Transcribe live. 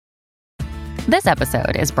This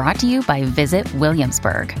episode is brought to you by Visit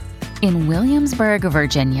Williamsburg. In Williamsburg,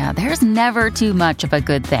 Virginia, there's never too much of a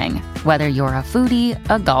good thing. Whether you're a foodie,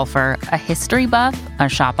 a golfer, a history buff, a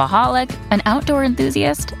shopaholic, an outdoor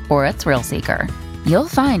enthusiast, or a thrill seeker, you'll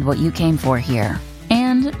find what you came for here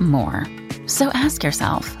and more. So ask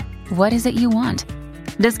yourself, what is it you want?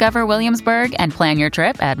 Discover Williamsburg and plan your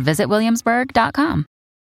trip at visitwilliamsburg.com.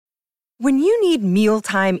 When you need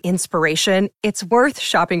mealtime inspiration, it's worth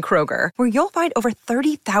shopping Kroger, where you'll find over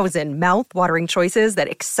 30,000 mouth-watering choices that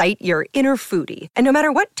excite your inner foodie. And no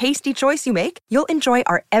matter what tasty choice you make, you'll enjoy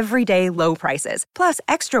our everyday low prices, plus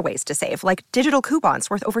extra ways to save, like digital coupons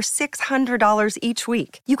worth over $600 each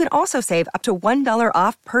week. You can also save up to $1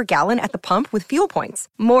 off per gallon at the pump with fuel points.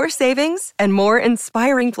 More savings and more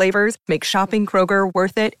inspiring flavors make shopping Kroger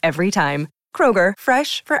worth it every time. Kroger,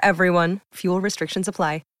 fresh for everyone. Fuel restrictions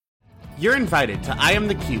apply. You're invited to I Am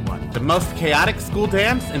the Cute One, the most chaotic school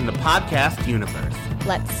dance in the podcast universe.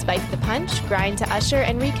 Let's spike the punch, grind to usher,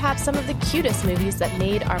 and recap some of the cutest movies that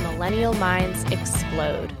made our millennial minds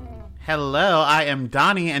explode. Hello, I am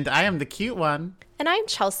Donnie, and I am the cute one. And I'm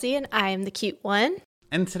Chelsea, and I am the cute one.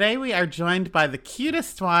 And today we are joined by the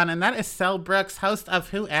cutest one, and that is Cel Brooks, host of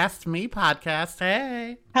Who Asked Me podcast.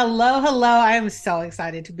 Hey. Hello, hello. I am so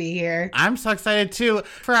excited to be here. I'm so excited too.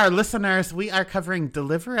 For our listeners, we are covering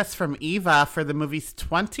Deliver Us from Eva for the movie's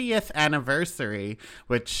 20th anniversary,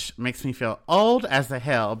 which makes me feel old as a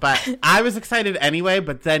hill. But I was excited anyway,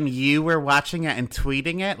 but then you were watching it and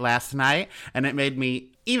tweeting it last night, and it made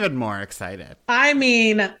me even more excited. I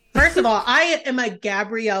mean, first of all, I am a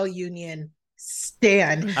Gabrielle Union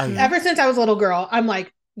stan. Ever since I was a little girl, I'm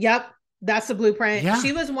like, yep, that's the blueprint. Yeah.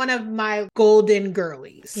 She was one of my golden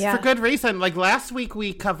girlies. Yeah. For good reason. Like last week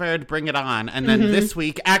we covered Bring It On, and then this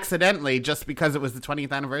week, accidentally, just because it was the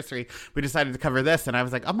 20th anniversary, we decided to cover this, and I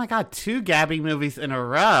was like, oh my God, 2 Gabby movies in a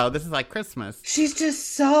row. This is like Christmas. She's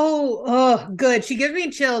just so good. She gives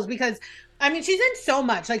me chills because I mean, she's in so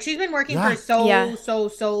much. Like, she's been working for so long.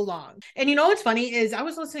 And you know what's funny is I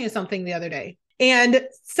was listening to something the other day, and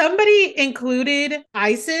somebody included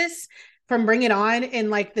Isis from Bring It On in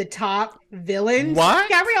like the top villains. What?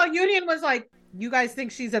 Gabrielle Union was like, you guys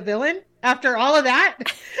think she's a villain after all of that?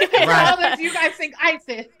 All this, you guys think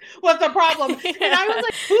Isis was the problem. And I was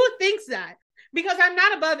like, who thinks that? Because I'm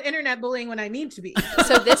not above internet bullying when I need to be.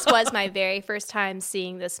 So this was my very first time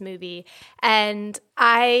seeing this movie. And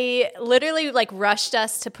I literally like rushed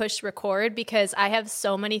us to push record because I have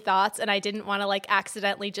so many thoughts and I didn't want to like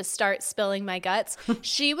accidentally just start spilling my guts.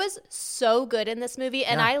 She was so good in this movie.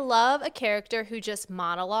 And I love a character who just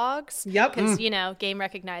monologues. Yep. Because, you know, game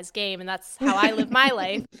recognized game. And that's how I live my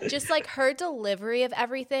life. Just like her delivery of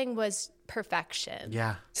everything was perfection.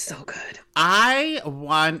 Yeah. So good. I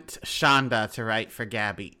want Shonda to write for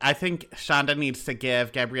Gabby. I think Shonda needs to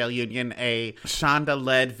give Gabrielle Union a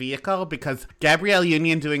Shonda-led vehicle because Gabrielle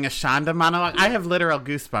Union doing a Shonda monologue, I have literal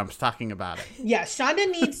goosebumps talking about it. Yeah, Shonda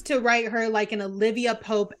needs to write her like an Olivia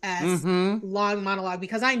Pope-esque long monologue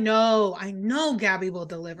because I know Gabby will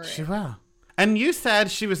deliver it. She will. And you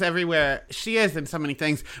said she was everywhere. She is in so many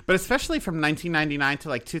things, but especially from 1999 to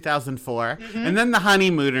like 2004. And then the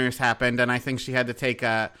honeymooners happened, and I think she had to take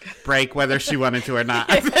a break whether she wanted to or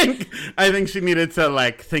not. I think she needed to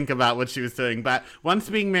like think about what she was doing. But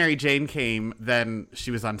once Being Mary Jane came, then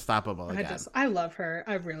she was unstoppable again. I love her.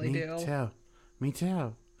 I really do. Me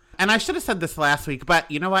too. And I should have said this last week,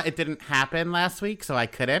 but you know what? It didn't happen last week, so I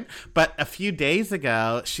couldn't. But a few days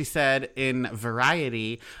ago, she said in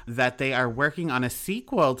Variety that they are working on a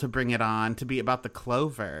sequel to Bring It On to be about the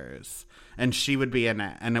Clovers. And she would be in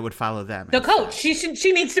it, and it would follow them. The coach.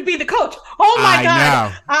 She needs to be the coach. Oh my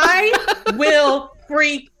God. I will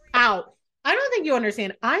freak out. I don't think you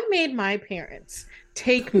understand. I made my parents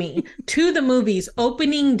take me to the movies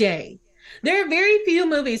opening day. There are very few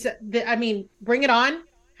movies that, I mean, Bring It On.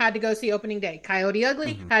 Had to go see opening day. Coyote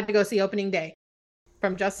Ugly, had to go see opening day.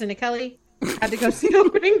 From Justin to Kelly, had to go see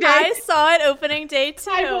opening day. I saw it opening day too.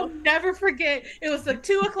 I will never forget. It was the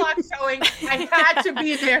 2:00 showing. I had to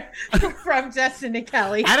be there from Justin to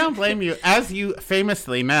Kelly. I don't blame you. As you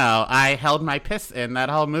famously know, I held my piss in that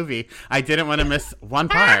whole movie. I didn't want to miss one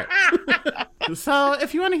part. So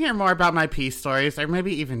if you want to hear more about my pee stories, or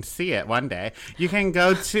maybe even see it one day, you can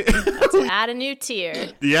go to add a new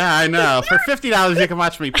tier. Yeah, I know. For $50, you can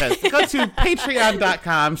watch me piss. Go to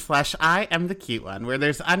patreon.com/I am the cute one, where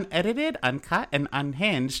there's unedited, uncut, and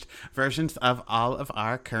unhinged versions of all of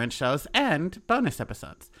our current shows and bonus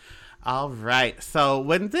episodes. All right. So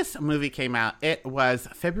when this movie came out, it was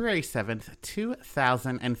February 7th,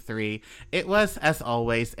 2003. It was, as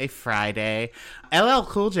always, a Friday. LL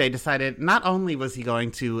Cool J decided not only was he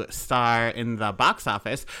going to star in the box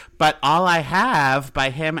office, but All I Have by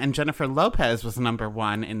him and Jennifer Lopez was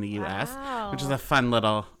 #1 in the U.S., which is a fun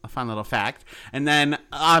little fact. And then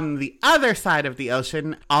on the other side of the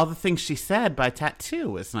ocean, All the Things She Said by Tattoo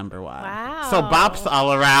was #1. Wow. So bops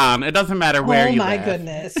all around. It doesn't matter where you live. Oh my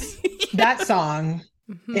goodness. That song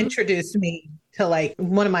introduced me to like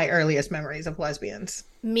one of my earliest memories of lesbians.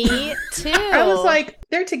 Me too. I was like,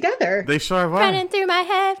 they're together. They sure were. Running through my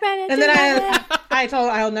head, And then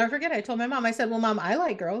I'll never forget, I told my mom, I said, well, Mom, I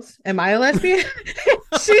like girls. Am I a lesbian?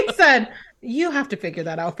 She said, you have to figure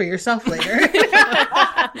that out for yourself later.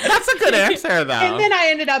 That's a good answer, though. And then I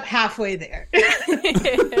ended up halfway there.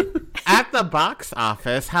 At the box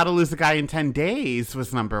office, How to Lose a Guy in 10 Days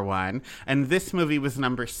was #1, and this movie was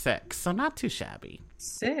 #6, so not too shabby.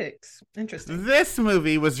 6. Interesting. This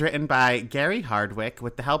movie was written by Gary Hardwick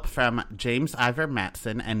with the help from James Ivor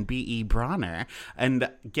Matson and B.E. Bronner. And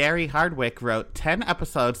Gary Hardwick wrote 10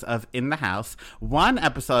 episodes of In the House, 1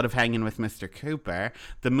 episode of Hanging with Mr. Cooper,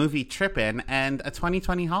 the movie Trippin', and a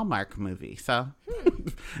 2020 Hallmark movie. So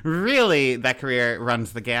really, that career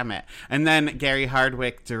runs the gamut. And then Gary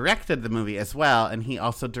Hardwick directed the movie as well, and he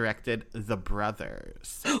also directed The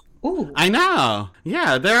Brothers. Ooh. I know.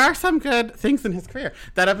 Yeah, there are some good things in his career.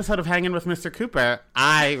 That episode of Hanging with Mr. Cooper,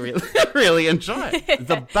 I really enjoyed.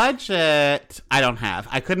 The budget, I don't have.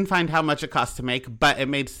 I couldn't find how much it cost to make, but it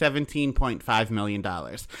made $17.5 million.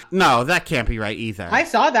 No, that can't be right either. I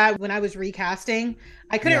saw that when I was recasting.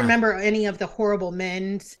 I couldn't remember any of the horrible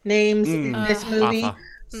men's names in this movie. Awful.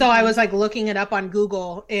 So I was like looking it up on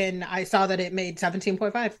Google and I saw that it made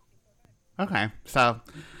 17.5. Okay, so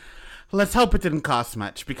let's hope it didn't cost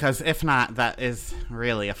much, because if not, that is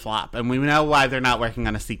really a flop. And we know why they're not working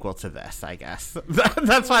on a sequel to this, I guess.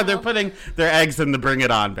 That's why they're putting their eggs in the Bring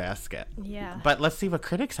It On basket. Yeah. But let's see what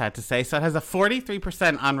critics had to say. So it has a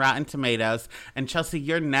 43% on Rotten Tomatoes. And Chelsea,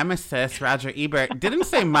 your nemesis, Roger Ebert, didn't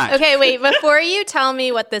say much. Okay, wait. Before you tell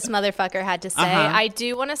me what this motherfucker had to say, I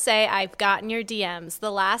do want to say I've gotten your DMs.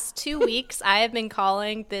 The last 2 weeks, I have been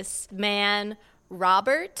calling this man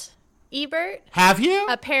Robert Ebert. Have you?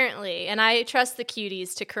 Apparently. And I trust the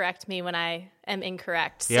cuties to correct me when I am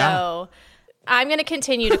incorrect. Yeah. So I'm going to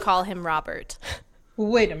continue to call him Robert.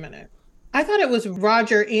 Wait a minute. I thought it was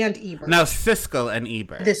Roger and Ebert. No, Siskel and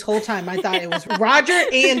Ebert. This whole time I thought it was Roger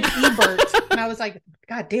and Ebert. And I was like,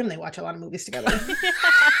 God damn, they watch a lot of movies together.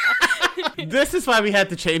 This is why we had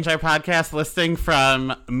to change our podcast listing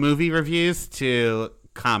from movie reviews to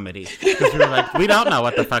comedy, because we were like, we don't know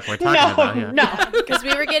what the fuck we're talking about here. No. Because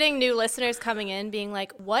we were getting new listeners coming in being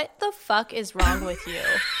like, what the fuck is wrong with you?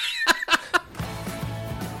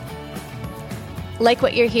 Like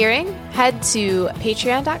what you're hearing? Head to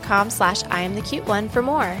patreon.com/IamTheCuteOne for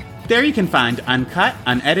more. There you can find uncut,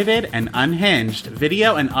 unedited, and unhinged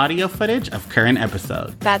video and audio footage of current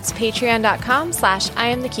episodes. That's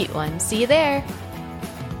patreon.com/IamTheCuteOne. See you there.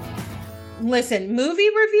 Listen, movie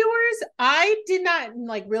reviewers, I did not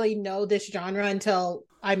like really know this genre until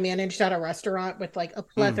I managed at a restaurant with like a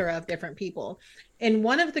plethora of different people. And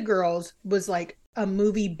one of the girls was like a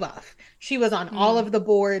movie buff. She was on all of the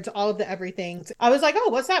boards, all of the everythings. I was like, oh,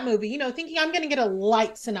 what's that movie? You know, thinking I'm going to get a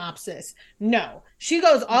light synopsis. No, she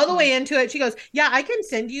goes all the way into it. She goes, yeah, I can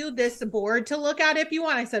send you this board to look at if you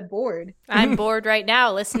want. I said, board? I'm bored right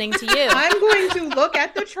now listening to you. I'm going to look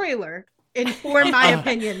at the trailer and form my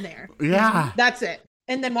opinion there. Yeah. That's it.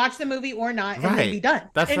 And then watch the movie or not, and then be done.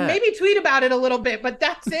 That's and it. maybe tweet about it a little bit, but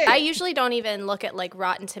that's it. I usually don't even look at like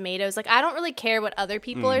Rotten Tomatoes. Like, I don't really care what other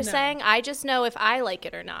people are saying. I just know if I like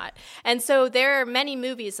it or not. And so there are many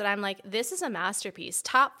movies that I'm like, this is a masterpiece,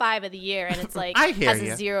 top 5 of the year, and it's like has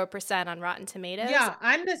a 0% on Rotten Tomatoes. Yeah,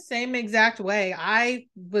 I'm the same exact way. I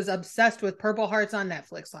was obsessed with Purple Hearts on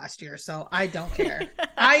Netflix last year, so I don't care.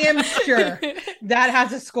 I am sure that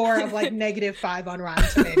has a score of like -5 on Rotten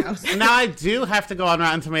Tomatoes. Now I do have to go on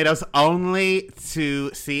Rotten Tomatoes only to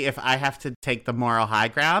see if I have to take the moral high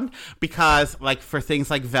ground, because like for things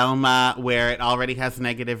like Velma, where it already has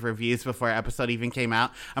negative reviews before an episode even came out,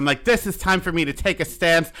 I'm like, this is time for me to take a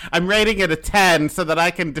stance. I'm rating it a 10 so that I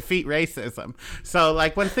can defeat racism. So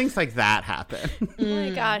like when things like that happen. Oh my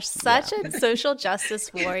gosh, such a social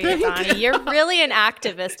justice warrior, Donnie. You're really an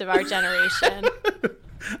activist of our generation.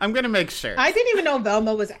 I'm going to make sure. I didn't even know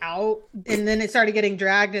Velma was out, and then it started getting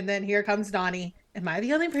dragged, and then here comes Donnie. Am I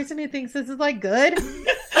the only person who thinks this is like good?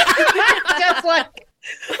 Just like,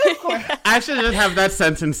 of course. I should just have that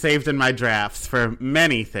sentence saved in my drafts for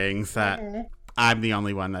many things that I'm the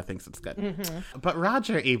only one that thinks it's good. Mm-hmm. But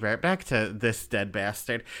Roger Ebert, back to this dead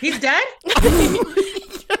bastard. He's dead?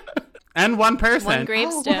 And one person. One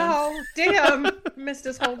gravestone. Oh, wow. Damn. Missed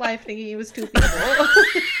his whole life thinking he was two people.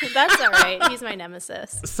 That's all right. He's my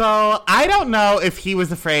nemesis. So I don't know if he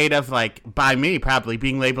was afraid of, like, by me probably,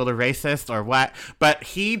 being labeled a racist or what, but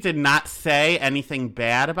he did not say anything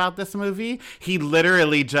bad about this movie. He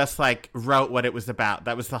literally just, like, wrote what it was about.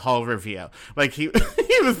 That was the whole review. Like, he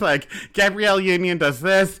was like, Gabrielle Union does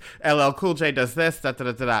this, LL Cool J does this,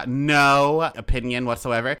 da-da-da-da-da. No opinion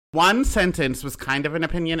whatsoever. One sentence was kind of an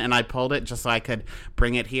opinion, and I pulled it just so I could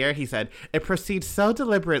bring it here. He said, "It proceeds so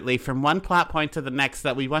deliberately from one plot point to the next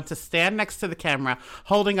that we want to stand next to the camera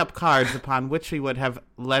holding up cards upon which we would have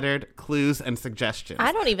lettered clues and suggestions."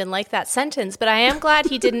 I don't even like that sentence, but I am glad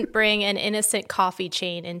he didn't bring an innocent coffee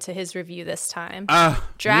chain into his review this time.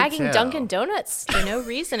 Dragging Dunkin' Donuts for no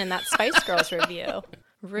reason in that Spice Girls review.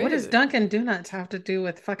 Rude. What does Dunkin' Donuts have to do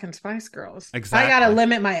with fucking Spice Girls? Exactly. I gotta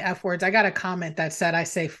limit my F words. I got a comment that said I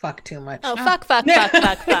say fuck too much. Oh, fuck.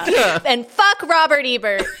 And fuck Robert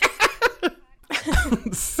Ebert.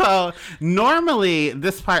 So normally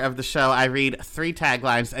this part of the show, I read 3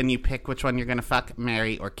 taglines and you pick which one you're going to fuck,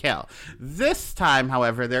 marry, or kill. This time,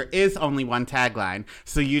 however, there is only one tagline.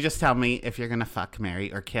 So you just tell me if you're going to fuck,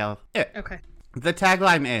 marry, or kill it. Okay. The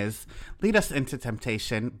tagline is, lead us into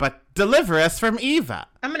temptation, but deliver us from Eva.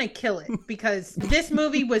 I'm going to kill it because this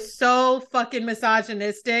movie was so fucking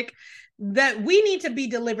misogynistic that we need to be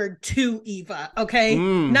delivered to Eva, okay?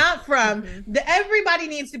 Not from. Everybody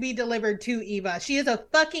needs to be delivered to Eva. She is a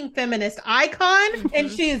fucking feminist icon, and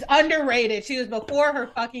she is underrated. She was before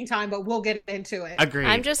her fucking time, but we'll get into it. Agreed.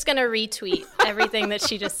 I'm just going to retweet everything that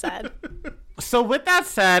she just said. So with that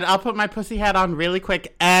said, I'll put my pussy hat on really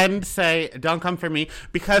quick and say, don't come for me.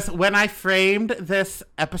 Because when I framed this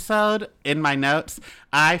episode in my notes,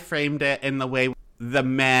 I framed it in the way the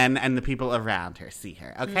men and the people around her see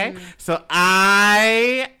her, okay? So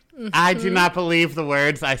I do not believe the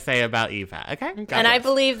words I say about Eva, okay? And I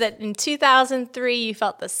believe that in 2003, you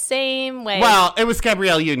felt the same way. Well, it was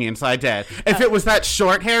Gabrielle Union, so I did. If it was that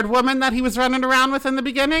short-haired woman that he was running around with in the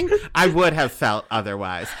beginning, I would have felt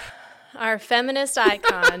otherwise. Our feminist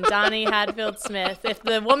icon, Donny Hadfield-Smith. If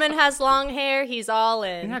the woman has long hair, he's all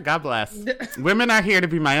in. Yeah, God bless. Women are here to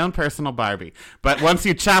be my own personal Barbie. But once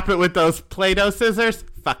you chop it with those Play-Doh scissors,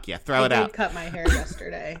 fuck you, throw it out. I did cut my hair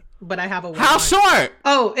yesterday, but I have a wig How on. short?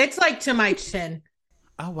 Oh, it's like to my chin.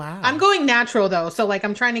 Oh, wow. I'm going natural, though. So, like,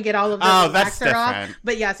 I'm trying to get all of the that's waxer off. different.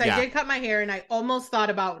 But yes, I did cut my hair, and I almost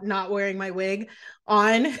thought about not wearing my wig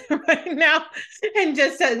on right now and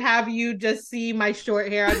just to have you just see my short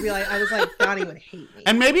hair. I was like, Donny would hate me.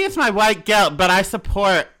 And maybe it's my white guilt, but I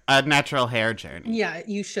support a natural hair journey. Yeah,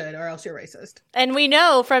 you should, or else you're racist. And we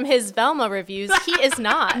know from his Velma reviews, he is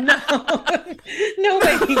not. No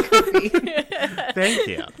way he could be. Thank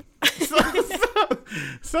you.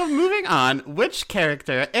 So moving on, which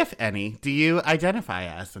character, if any, do you identify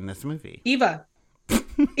as in this movie? Eva.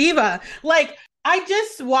 Like, I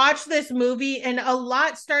just watched this movie and a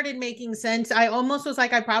lot started making sense. I almost was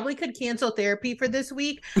like, I probably could cancel therapy for this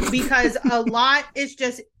week because a lot is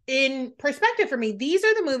just in perspective for me. These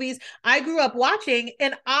are the movies I grew up watching.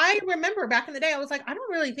 And I remember back in the day, I was like, I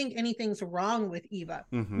don't really think anything's wrong with Eva.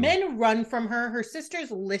 Men run from her. Her sisters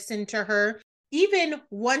listen to her. Even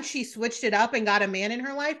once she switched it up and got a man in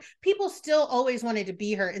her life, people still always wanted to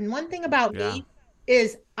be her. And one thing about me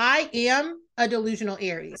is I am a delusional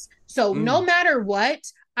Aries. So no matter what,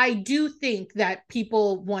 I do think that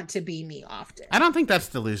people want to be me often. I don't think that's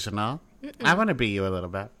delusional. I want to be you a little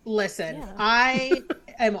bit. Listen, I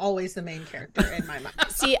am always the main character in my mind.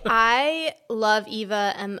 See, I love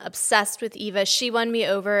Eva. I'm obsessed with Eva. She won me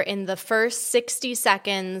over in the first 60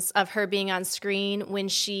 seconds of her being on screen when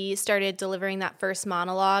she started delivering that first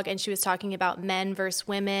monologue and she was talking about men versus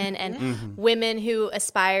women and women who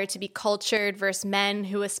aspire to be cultured versus men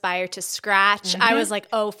who aspire to scratch. I was like,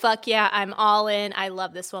 oh, fuck yeah, I'm all in. I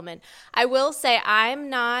love this woman. I will say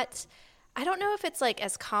I don't know if it's like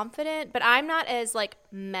as confident, but I'm not as like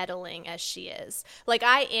meddling as she is. Like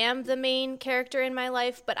I am the main character in my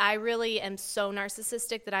life, but I really am so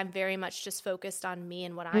narcissistic that I'm very much just focused on me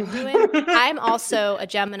and what I'm doing. I'm also a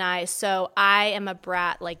Gemini, so I am a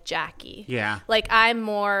brat like Jackie. Yeah. Like I'm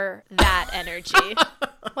more that energy.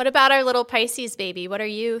 What about our little Pisces baby? What are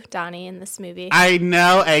you, Donnie, in this movie? I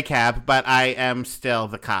know ACAB, but I am still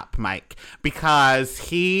the cop, Mike, because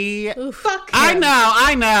he... Ooh, fuck him.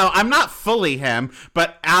 I know. I'm not fully him,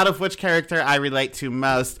 but out of which character I relate to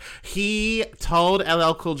most, he told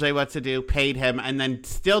LL Cool J what to do, paid him, and then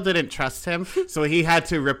still didn't trust him, so he had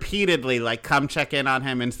to repeatedly, like, come check in on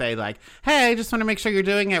him and say, like, hey, just want to make sure you're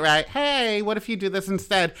doing it right. Hey, what if you do this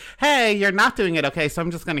instead? Hey, you're not doing it okay, so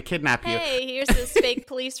I'm just going to kidnap you. Hey, here's this fake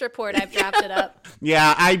police report. I've drafted up.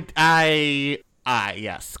 Yeah,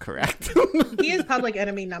 yes, correct. He is public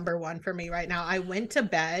enemy number one for me right now. I went to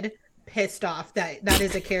bed pissed off that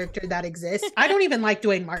is a character that exists. I don't even like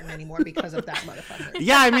Dwayne Martin anymore because of that motherfucker.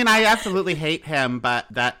 Yeah, I mean, I absolutely hate him, but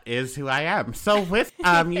that is who I am. So with,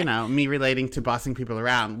 me relating to bossing people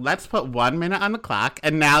around, let's put 1 minute on the clock,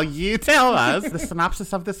 and now you tell us the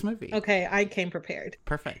synopsis of this movie. Okay, I came prepared.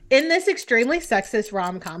 Perfect. In this extremely sexist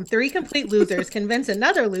rom-com, three complete losers convince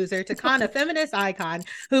another loser to con a feminist icon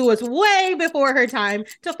who was way before her time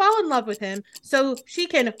to fall in love with him so she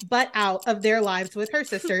can butt out of their lives with her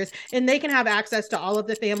sisters and they can have access to all of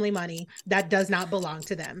the family money that does not belong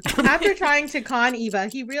to them. After trying to con Eva,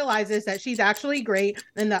 he realizes that she's actually great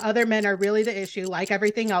and the other men are really the issue, like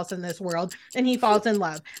everything else in this world, and he falls in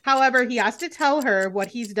love. However, he has to tell her what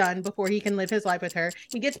he's done before he can live his life with her.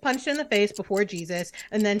 He gets punched in the face before Jesus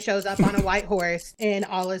and then shows up on a white horse and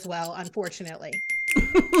all is well, unfortunately.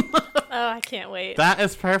 Oh, I can't wait. That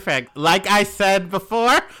is perfect. Like I said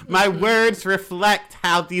before, my words reflect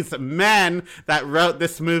how these men that wrote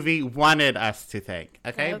this movie wanted us to think.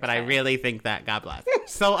 Okay? But I really think that. God bless.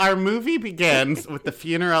 So our movie begins with the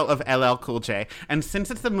funeral of LL Cool J. And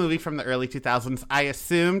since it's a movie from the early 2000s, I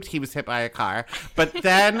assumed he was hit by a car. But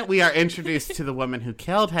then we are introduced to the woman who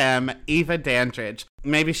killed him, Eva Dandridge.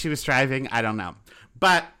 Maybe she was driving. I don't know.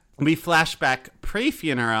 But we flash back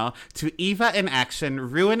pre-funeral to Eva in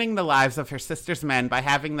action, ruining the lives of her sister's men by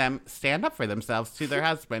having them stand up for themselves to their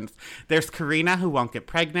husbands. There's Karina, who won't get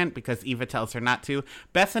pregnant because Eva tells her not to.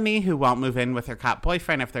 Bethany, who won't move in with her cop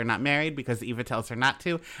boyfriend if they're not married because Eva tells her not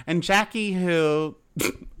to. And Jackie, who...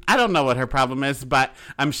 I don't know what her problem is, but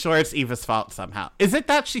I'm sure it's Eva's fault somehow. Is it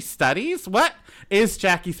that she studies? What is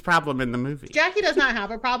Jackie's problem in the movie? Jackie does not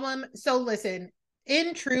have a problem. So listen...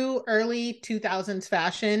 In true early 2000s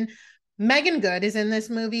fashion, Megan Good is in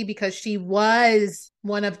this movie because she was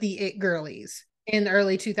one of the it girlies in the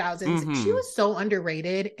early 2000s. Mm-hmm. She was so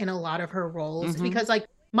underrated in a lot of her roles because, like,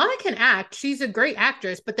 Mama can act. She's a great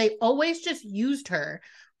actress, but they always just used her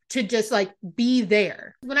to just, like, be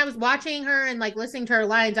there. When I was watching her and, like, listening to her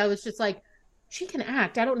lines, I was just like, she can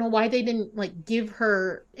act. I don't know why they didn't, like, give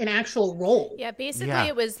her an actual role. Yeah, basically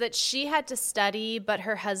it was that she had to study, but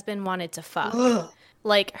her husband wanted to fuck. Ugh.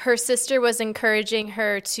 Like, her sister was encouraging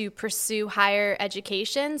her to pursue higher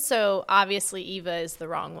education, so obviously Eva is the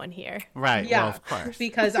wrong one here. Right, yeah, well, of course.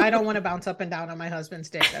 Because I don't want to bounce up and down on my husband's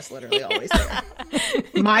dick. That's literally always there.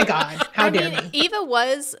 My God, how dare me. Eva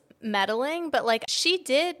was meddling, but, like, she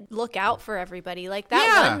did look out for everybody. Like,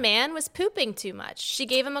 that one man was pooping too much. She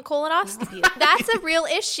gave him a colonoscopy. That's a real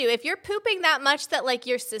issue. If you're pooping that much that, like,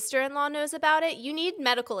 your sister-in-law knows about it, you need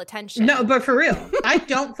medical attention. No, but for real, I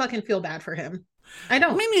don't fucking feel bad for him. I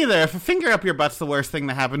don't. Me neither. If a finger up your butt's the worst thing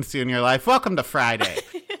that happens to you in your life, welcome to Friday.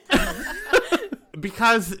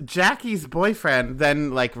 Because Jackie's boyfriend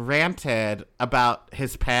then, like, ranted about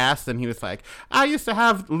his past, and he was like, I used to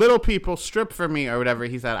have little people strip for me, or whatever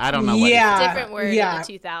he said. I don't know what he said. Different word in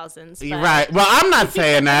the 2000s. But... Right. Well, I'm not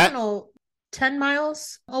saying that. 10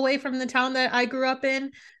 miles away from the town that I grew up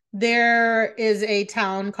in, there is a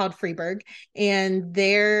town called Freeburg, and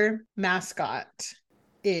their mascot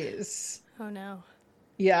is... Oh, no.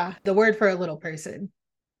 Yeah, the word for a little person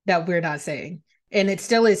that we're not saying. And it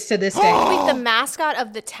still is to this day. Wait, the mascot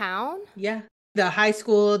of the town? Yeah. The high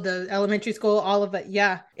school, the elementary school, all of it.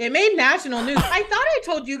 Yeah. It made national news. I thought I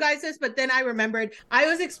told you guys this, but then I remembered I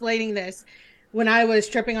was explaining this when I was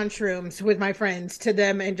tripping on shrooms with my friends to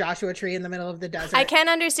them in Joshua Tree in the middle of the desert. I can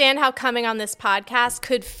understand how coming on this podcast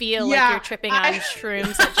could feel like you're tripping on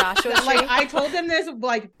shrooms at Joshua Tree. Like, I told them this,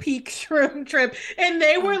 like, peak shroom trip, and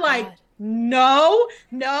they were like, God. No.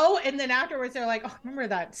 And then afterwards, they're like, oh, remember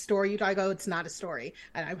that story? I go, it's not a story.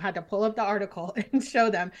 And I had to pull up the article and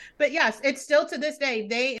show them. But yes, it's still to this day.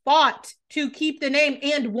 They fought to keep the name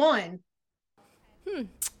and won.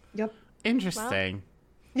 Yep. Interesting.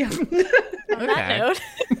 Yeah. On that note.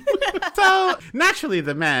 So, naturally,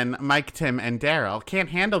 the men, Mike, Tim, and Daryl, can't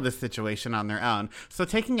handle this situation on their own. So,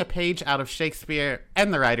 taking a page out of Shakespeare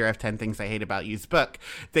and the writer of 10 Things I Hate About You's book,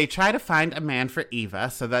 they try to find a man for Eva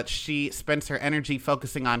so that she spends her energy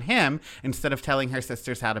focusing on him instead of telling her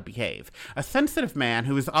sisters how to behave. A sensitive man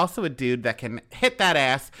who is also a dude that can hit that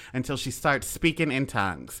ass until she starts speaking in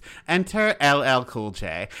tongues. Enter LL Cool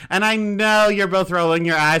J. And I know you're both rolling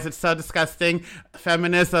your eyes. It's so disgusting.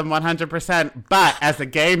 Feminism 100%. But as a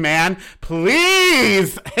gay man,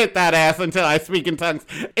 please hit that ass until I speak in tongues.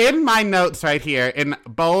 In my notes right here, in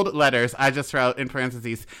bold letters, I just wrote in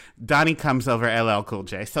parentheses, Donnie comes over LL Cool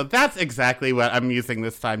J. So that's exactly what I'm using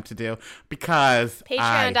this time to do because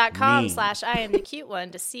Patreon.com/I am the cute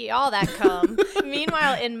one to see all that come.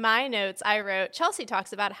 Meanwhile, in my notes, I wrote, Chelsea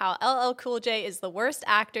talks about how LL Cool J is the worst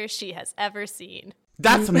actor she has ever seen.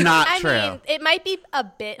 That's not true. I mean, it might be a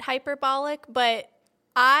bit hyperbolic, but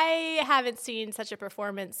I haven't seen such a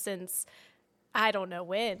performance since I don't know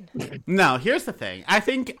when. No, here's the thing. I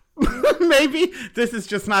think maybe this is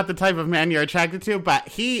just not the type of man you're attracted to, but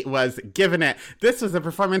he was giving it. This was a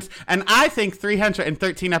performance, and I think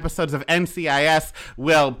 313 episodes of NCIS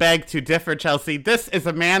will beg to differ, Chelsea. This is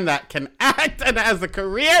a man that can act and has a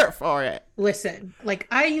career for it. Listen, like,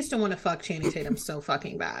 I used to want to fuck Channing Tatum so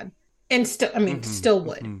fucking bad. And still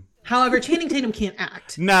would. However, Channing Tatum can't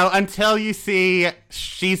act. No, until you see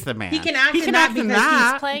She's the Man. He can act in that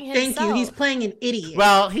because he's playing himself. Thank you. He's playing an idiot.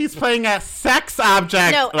 Well, he's playing a sex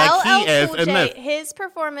object like LL he is Cool in J, this. his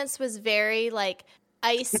performance was very, like,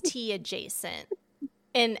 Ice-T adjacent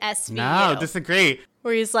in SVU. No, disagree.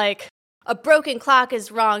 Where he's like, a broken clock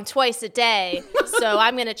is wrong twice a day, so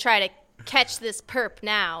I'm going to try to catch this perp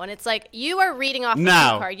now. And it's like, you are reading off a cue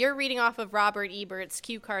card. You're reading off of Robert Ebert's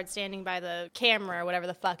cue card standing by the camera or whatever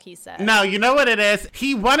the fuck he said. No, you know what it is?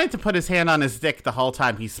 He wanted to put his hand on his dick the whole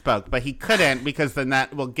time he spoke, but he couldn't because then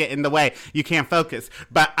that will get in the way. You can't focus.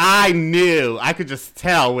 But I knew, I could just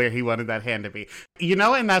tell where he wanted that hand to be. You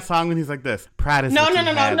know in that song when he's like this, pride is what you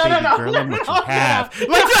have, baby girl, and what you have.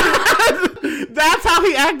 That's how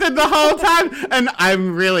he acted the whole time. And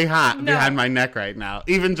I'm really hot behind my neck right now,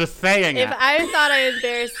 even just saying If it. I thought I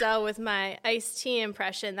embarrassed Elle with my Ice-T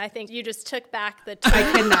impression, I think you just took back the I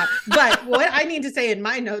cannot. But what I need to say in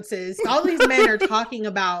my notes is all these men are talking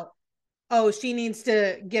about, oh, she needs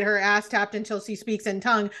to get her ass tapped until she speaks in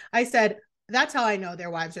tongue. I said, that's how I know their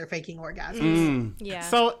wives are faking orgasms. Yeah.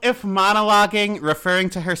 So if monologuing, referring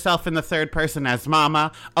to herself in the third person as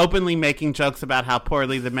mama, openly making jokes about how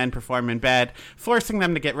poorly the men perform in bed, forcing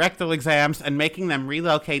them to get rectal exams, and making them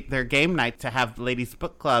relocate their game night to have ladies'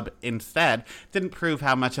 book club instead didn't prove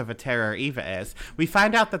how much of a terror Eva is, we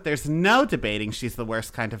find out that there's no debating she's the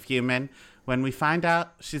worst kind of human when we find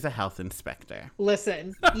out she's a health inspector.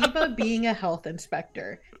 Listen, Eva being a health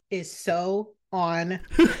inspector is so on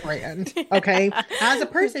brand. Okay. As a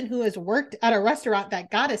person who has worked at a restaurant that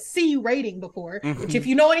got a C rating before, which if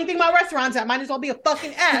you know anything about restaurants, that might as well be a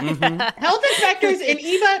fucking F. Health inspectors in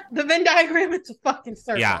Eva, the Venn diagram is a fucking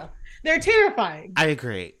circle. Yeah. They're terrifying. I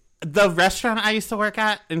agree. The restaurant I used to work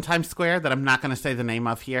at in Times Square that I'm not going to say the name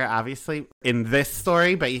of here, obviously, in this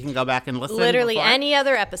story, but you can go back and listen. Literally any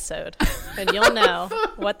other episode, and you'll know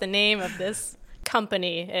what the name of this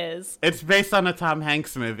company is. It's based on a Tom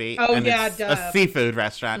Hanks movie. Oh, and yeah, it's duh. a seafood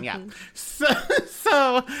restaurant, yeah.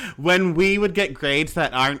 So when we would get grades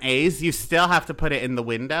that aren't A's, you still have to put it in the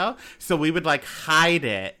window. So we would like hide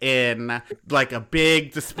it in like a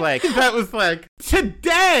big display. That was like,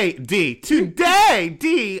 today, D,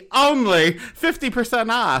 only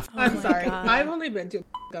 50% off. I'm sorry. God. I've only been to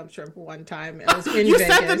Gump Shrimp one time. It was in You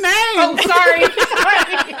Vegas. said the name! Oh, sorry.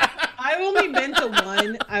 I've only been to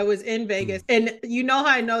one. I was in Vegas. And you know how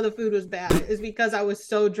I know the food was bad? Is because I was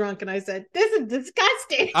so drunk and I said, this is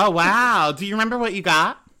disgusting. Oh, wow. Do you remember what you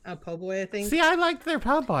got? A po' boy, I think. See, I like their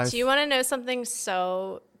po' boys. Do you want to know something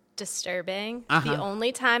so disturbing? The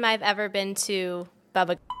only time I've ever been to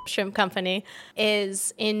Bubba Shrimp Company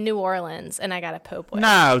is in New Orleans, and I got a po' boy.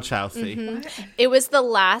 No, Chelsea. It was the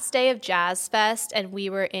last day of Jazz Fest, and we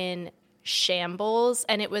were in shambles,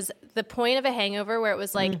 and it was the point of a hangover where it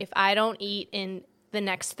was like, if I don't eat in the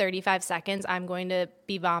next 35 seconds, I'm going to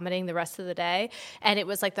be vomiting the rest of the day. And it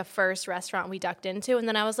was like the first restaurant we ducked into. And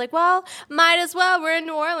then I was like, well, might as well. We're in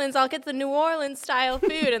New Orleans. I'll get the New Orleans style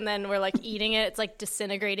food. And then we're like eating it. It's like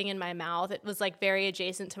disintegrating in my mouth. It was like very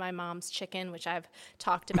adjacent to my mom's chicken, which I've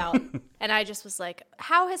talked about. And I just was like,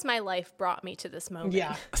 how has my life brought me to this moment?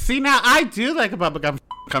 Yeah. See, now I do like a bubblegum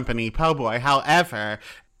company po' boy. However,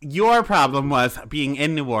 Your problem was being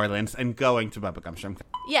in New Orleans and going to Bubblegum Shrimp.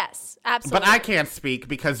 Yes, absolutely. But I can't speak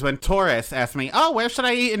because when Taurus asked me, oh, where should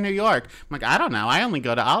I eat in New York? I'm like, I don't know. I only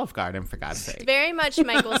go to Olive Garden, for God's sake. Very much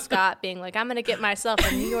Michael Scott being like, I'm going to get myself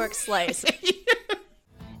a New York slice.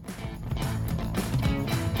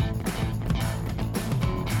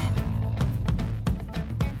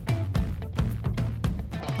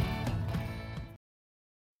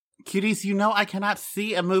 Cuties, you know I cannot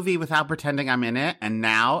see a movie without pretending I'm in it, and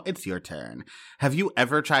now it's your turn. Have you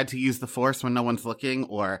ever tried to use the Force when no one's looking,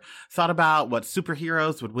 or thought about what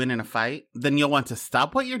superheroes would win in a fight? Then you'll want to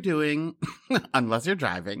stop what you're doing, unless you're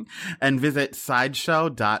driving, and visit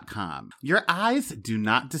Sideshow.com. Your eyes do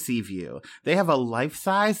not deceive you. They have a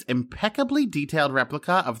life-size, impeccably detailed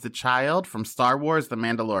replica of the child from Star Wars The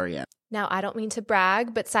Mandalorian. Now, I don't mean to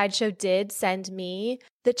brag, but Sideshow did send me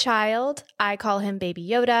the child. I call him Baby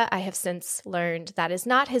Yoda. I have since learned that is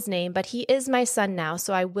not his name, but he is my son now,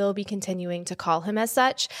 so I will be continuing to call him as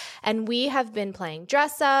such. And we have been playing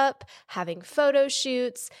dress up, having photo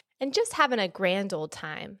shoots, and just having a grand old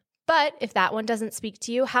time. But if that one doesn't speak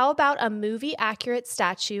to you, how about a movie-accurate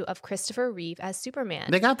statue of Christopher Reeve as Superman?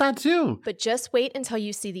 They got that too. But just wait until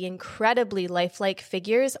you see the incredibly lifelike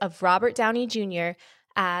figures of Robert Downey Jr.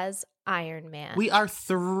 as Iron Man. We are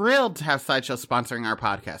thrilled to have Sideshow sponsoring our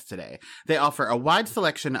podcast today. They offer a wide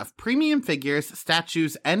selection of premium figures,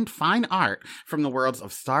 statues, and fine art from the worlds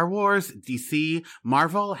of Star Wars, DC,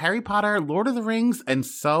 Marvel, Harry Potter, Lord of the Rings, and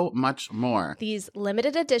so much more. These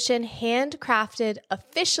limited edition, handcrafted,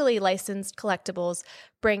 officially licensed collectibles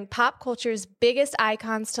bring pop culture's biggest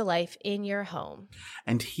icons to life in your home.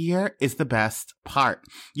 And here is the best part.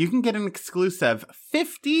 You can get an exclusive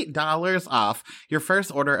 $50 off your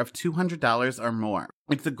first order of $200 or more.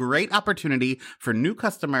 It's a great opportunity for new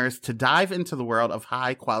customers to dive into the world of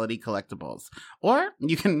high-quality collectibles. Or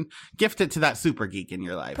you can gift it to that super geek in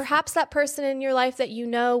your life. Perhaps that person in your life that you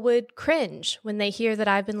know would cringe when they hear that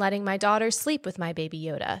I've been letting my daughter sleep with my Baby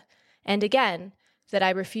Yoda. And again, that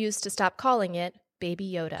I refuse to stop calling it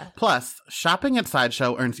Baby Yoda. Plus, shopping at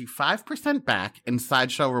Sideshow earns you 5% back in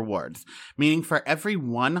Sideshow rewards, meaning for every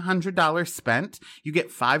 $100 spent, you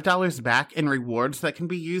get $5 back in rewards that can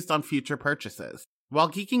be used on future purchases.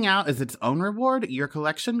 While geeking out is its own reward, your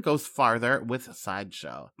collection goes farther with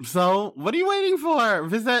Sideshow. So, what are you waiting for?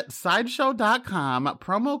 Visit Sideshow.com,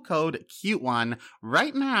 promo code CUTE1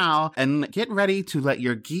 right now, and get ready to let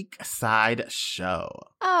your geek side show.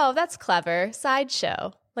 Oh, that's clever.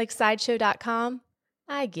 Sideshow. Like Sideshow.com?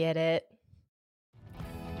 I get it.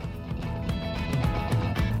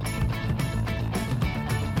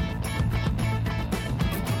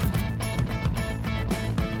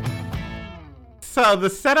 So the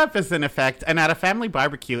setup is in effect, and at a family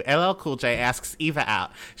barbecue, LL Cool J asks Eva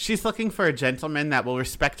out. She's looking for a gentleman that will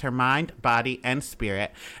respect her mind, body, and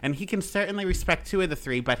spirit, and he can certainly respect two of the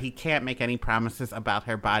three, but he can't make any promises about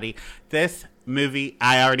her body. This movie,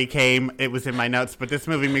 I already came, it was in my notes, but this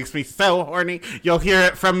movie makes me so horny. You'll hear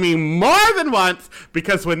it from me more than once,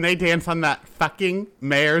 because when they dance on that fucking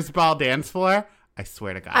Mayor's Ball dance floor, I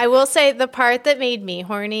swear to God. I will say the part that made me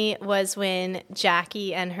horny was when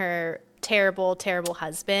Jackie and her terrible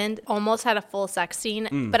husband almost had a full sex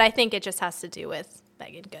scene, but I think it just has to do with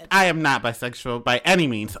Megan Good. I am not bisexual by any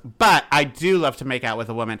means, but I do love to make out with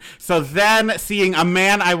a woman. So then seeing a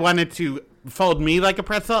man I wanted to fold me like a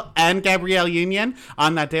pretzel and Gabrielle Union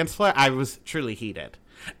on that dance floor, I was truly heated.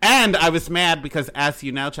 And I was mad because, as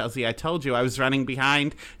you know, Chelsea, I told you I was running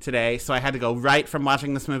behind today, so I had to go right from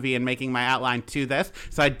watching this movie and making my outline to this,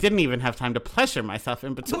 so I didn't even have time to pleasure myself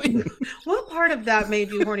in between. What part of that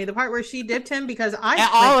made you horny? The part where she dipped him? Because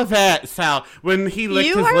all of it, Sal. When he licked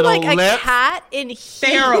his little lips. You are like a cat in heat.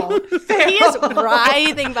 Feral. He is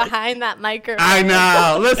writhing behind that microphone. I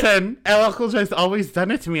know. Listen, LL Cool J's always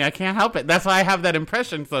done it to me. I can't help it. That's why I have that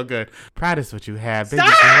impression so good. Pride is what you have. Baby.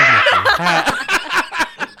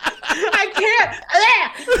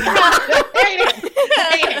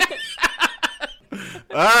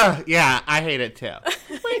 Yeah, I hate it too.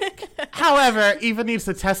 However, Eva needs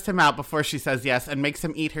to test him out before she says yes and makes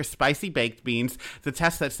him eat her spicy baked beans, the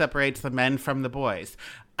test that separates the men from the boys.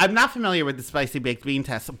 I'm not familiar with the spicy baked bean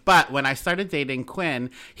test, but when I started dating Quinn,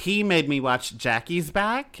 he made me watch Jackie's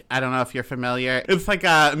Back. I don't know if you're familiar. It's like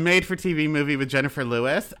a made-for-TV movie with Jennifer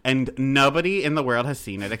Lewis, and nobody in the world has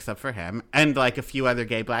seen it except for him and like a few other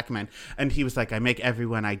gay black men. And he was like, I make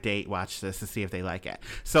everyone I date watch this to see if they like it.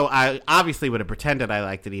 So I obviously would have pretended I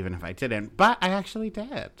liked it even if I didn't, but I actually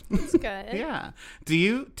did. That's good. Yeah. Do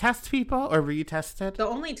you test people or were you tested? The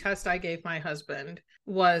only test I gave my husband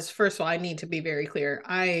was, first of all, I need to be very clear.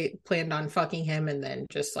 I planned on fucking him and then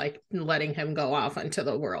just like letting him go off into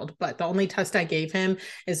the world. But the only test I gave him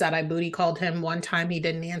is that I booty called him one time. He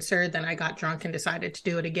didn't answer. Then I got drunk and decided to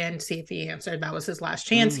do it again, see if he answered. That was his last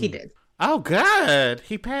chance. He did. Oh, good.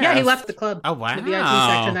 He passed. Yeah, he left the club. Oh, wow. The VIP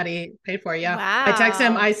section that he paid for. Yeah. Wow. I texted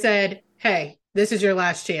him. I said, hey, this is your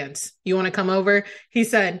last chance. You want to come over? He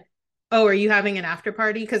said, oh, are you having an after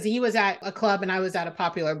party? Because he was at a club and I was at a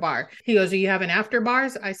popular bar. He goes, are you having after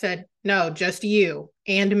bars? I said, no, just you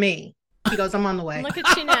and me. He goes, I'm on the way. Look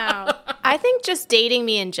at you now. I think just dating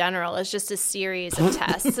me in general is just a series of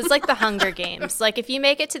tests. It's like the Hunger Games. Like if you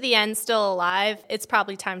make it to the end still alive, it's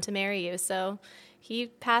probably time to marry you. So he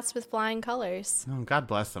passed with flying colors. Oh, God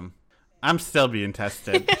bless him. I'm still being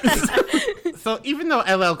tested. So even though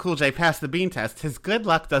LL Cool J passed the bean test, his good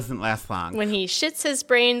luck doesn't last long. When he shits his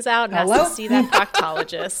brains out and has to see that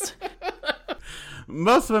proctologist.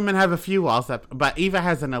 Most women have a few walls up, but Eva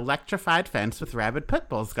has an electrified fence with rabid pit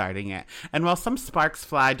bulls guarding it. And while some sparks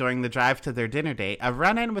fly during the drive to their dinner date, a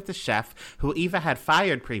run-in with the chef, who Eva had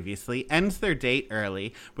fired previously, ends their date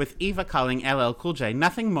early, with Eva calling LL Cool J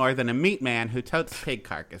nothing more than a meat man who totes pig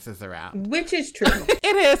carcasses around. Which is true.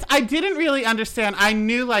 It is. I didn't really understand. I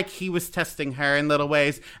knew, like, he was testing her in little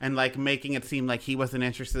ways and, like, making it seem like he wasn't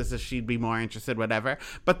interested, so she'd be more interested, whatever.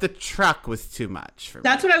 But the truck was too much for me.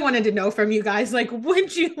 That's what I wanted to know from you guys. Like,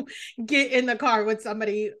 would you get in the car with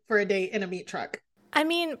somebody for a date in a meat truck? I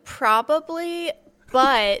mean, probably,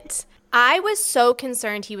 but I was so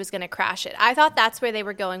concerned he was going to crash it. I thought that's where they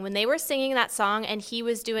were going. When they were singing that song and he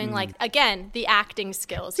was doing, like, again, the acting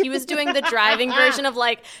skills. He was doing the driving version of,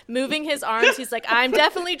 like, moving his arms. He's like, I'm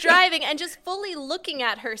definitely driving. And just fully looking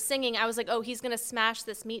at her singing, I was like, oh, he's going to smash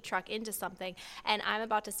this meat truck into something. And I'm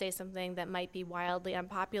about to say something that might be wildly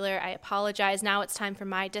unpopular. I apologize. Now it's time for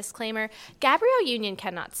my disclaimer. Gabrielle Union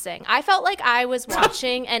cannot sing. I felt like I was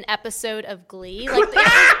watching an episode of Glee. Like, it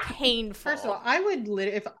was painful. First of all, I would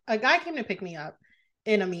if a guy came to pick me up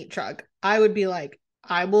in a meat truck, I would be like,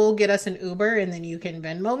 I will get us an Uber and then you can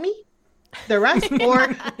Venmo me the rest, or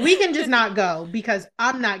we can just not go because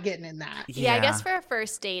I'm not getting in that. Yeah, I guess for a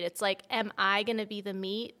first date, it's like, am I going to be the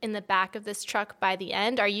meat in the back of this truck by the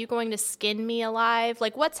end? Are you going to skin me alive?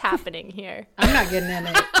 Like, what's happening here? I'm not getting in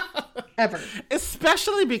it ever.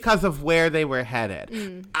 Especially because of where they were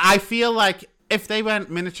headed. I feel like if they went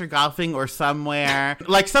miniature golfing or somewhere,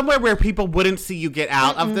 like somewhere where people wouldn't see you get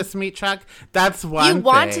out of this meat truck, that's one thing. You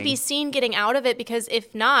want to be seen getting out of it, because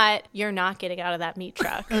if not, you're not getting out of that meat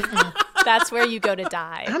truck. That's where you go to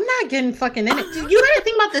die. I'm not getting fucking in it. You gotta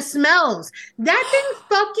think about the smells. That thing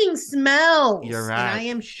fucking smells. You're right. And I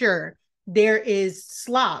am sure there is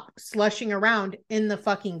slop slushing around in the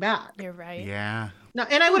fucking back. You're right. Yeah. No,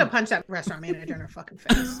 and I would have punched that restaurant manager in her fucking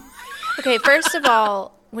face. Okay, first of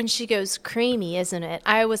all, when she goes creamy, isn't it?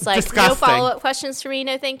 I was like, Disgusting. No follow-up questions for me,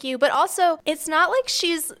 no thank you. But also, it's not like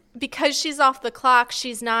because she's off the clock,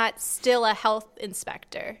 she's not still a health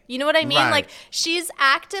inspector. You know what I mean? Right. Like, she's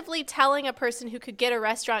actively telling a person who could get a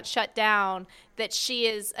restaurant shut down that she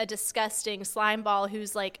is a disgusting slime ball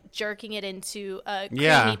who's, like, jerking it into a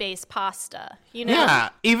creamy-based pasta. You know? Yeah.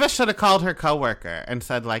 Eva should have called her coworker and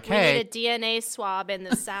said, like, We hey. need a DNA swab in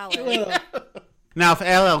the salad. Now, if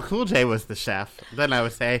LL Cool J was the chef, then I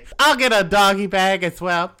would say, I'll get a doggy bag as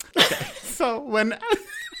well. Okay. So when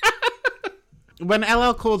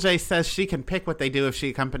LL Cool J says she can pick what they do if she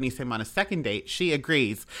accompanies him on a second date, she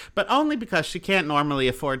agrees, but only because she can't normally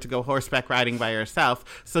afford to go horseback riding by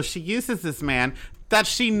herself. So she uses this man that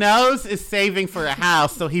she knows is saving for a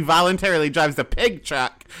house, so he voluntarily drives a pig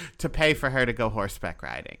truck to pay for her to go horseback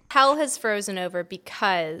riding. Hell has frozen over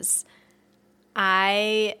because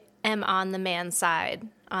I am on the man's side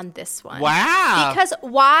on this one. Wow. Because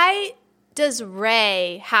why does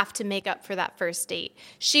Ray have to make up for that first date?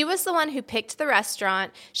 She was the one who picked the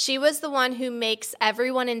restaurant. She was the one who makes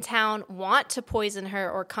everyone in town want to poison her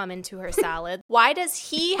or come into her salad. Why does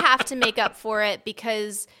he have to make up for it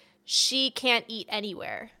because she can't eat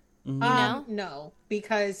anywhere? You know? No,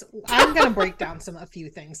 because I'm going to break down a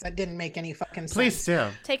few things that didn't make any fucking sense. Please do.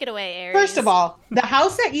 Take it away, Aries. First of all, the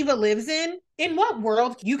house that Eva lives in what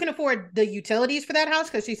world you can afford the utilities for that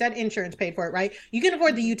house? Because she said insurance paid for it, right? You can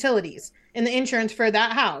afford the utilities and the insurance for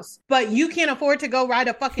that house, but you can't afford to go ride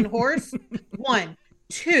a fucking horse? 1,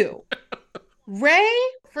 2. Ray,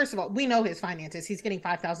 first of all, we know his finances. He's getting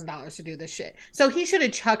 $5,000 to do this shit. So he should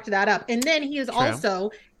have chucked that up. And then he is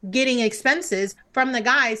also getting expenses from the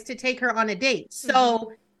guys to take her on a date.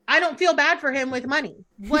 So I don't feel bad for him with money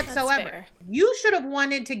whatsoever. You should have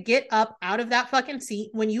wanted to get up out of that fucking seat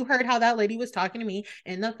when you heard how that lady was talking to me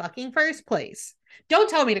in the fucking first place. Don't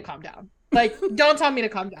tell me to calm down. Like, don't tell me to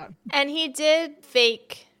calm down. And he did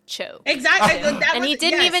fake choke. Exactly. And he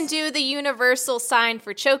didn't even do the universal sign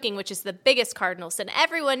for choking, which is the biggest cardinal sin.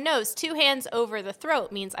 Everyone knows 2 hands over the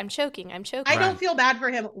throat means I'm choking. I don't feel bad for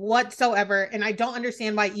him whatsoever. And I don't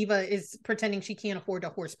understand why Eva is pretending she can't afford a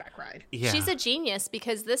horseback ride. Yeah. She's a genius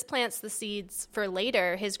because this plants the seeds for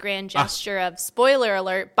later, his grand gesture of, spoiler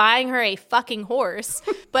alert, buying her a fucking horse.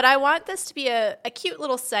 But I want this to be a cute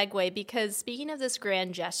little segue because speaking of this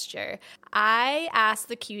grand gesture, I asked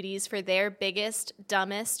the cuties for their biggest,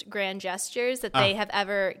 dumbest grand gestures that they have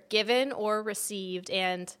ever given or received,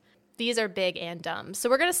 and these are big and dumb. So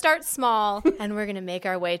we're going to start small, and we're going to make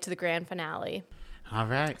our way to the grand finale. All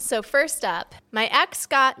right. So first up, my ex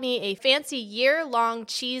got me a fancy year-long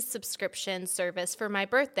cheese subscription service for my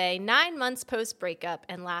birthday, 9 months post-breakup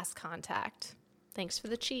and last contact. Thanks for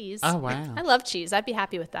the cheese. Oh, wow. I love cheese. I'd be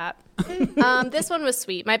happy with that. This one was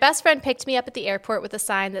sweet. My best friend picked me up at the airport with a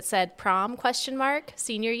sign that said, prom, ?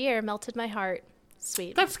 Senior year, melted my heart.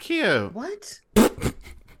 Sweet. That's cute. What?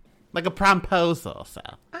 Like a promposal, so.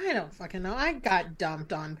 I don't fucking know. I got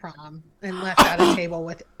dumped on prom and left at a table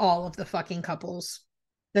with all of the fucking couples.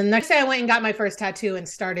 The next day I went and got my first tattoo and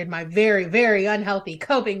started my very, very unhealthy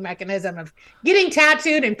coping mechanism of getting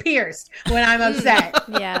tattooed and pierced when I'm upset.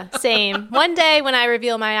 Yeah, same. One day when I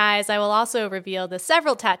reveal my eyes, I will also reveal the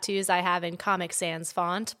several tattoos I have in Comic Sans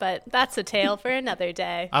font, but that's a tale for another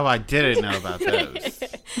day. Oh, I didn't know about those.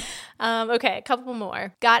 Okay, a couple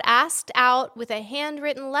more. Got asked out with a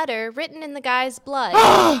handwritten letter written in the guy's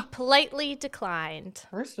blood. Politely declined.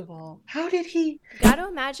 First of all, how did he? Gotta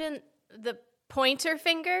imagine the pointer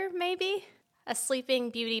finger, maybe? A sleeping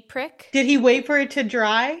beauty prick? Did he wait for it to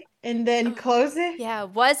dry and then close it? Yeah,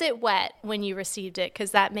 was it wet when you received it?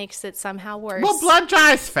 Because that makes it somehow worse. Well, blood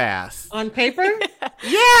dries fast. On paper?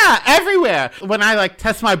 Yeah, everywhere. When I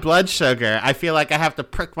test my blood sugar, I feel like I have to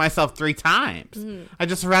prick myself 3 times. I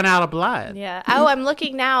just run out of blood. Yeah. Oh, I'm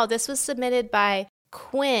looking now. This was submitted by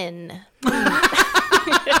Quinn.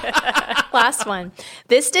 Last one.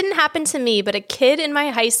 This didn't happen to me, but a kid in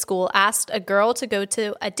my high school asked a girl to go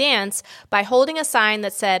to a dance by holding a sign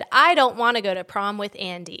that said, I don't want to go to prom with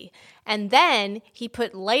Andy. And then he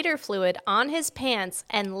put lighter fluid on his pants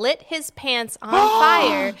and lit his pants on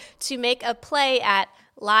fire to make a play at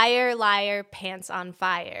Liar, Liar, Pants on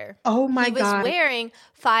Fire. Oh my God. He was wearing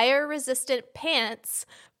fire-resistant pants,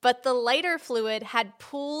 but the lighter fluid had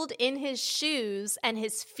pooled in his shoes and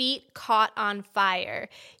his feet caught on fire.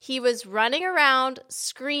 He was running around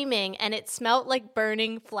screaming and it smelled like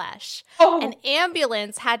burning flesh. An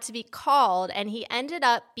ambulance had to be called and he ended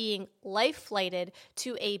up being life-flighted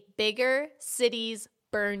to a bigger city's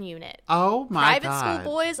burn unit. Oh my God. Private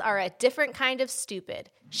school boys are a different kind of stupid.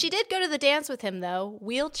 She did go to the dance with him though,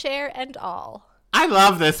 wheelchair and all. I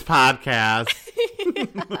love this podcast.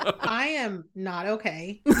 I am not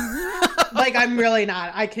okay. I'm really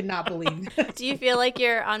not. I cannot believe this. Do you feel like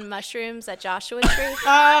you're on mushrooms at Joshua Tree?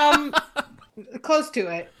 Close to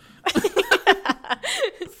it.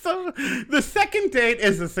 So the second date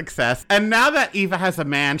is a success. And now that Eva has a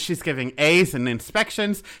man, she's giving A's in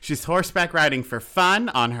inspections. She's horseback riding for fun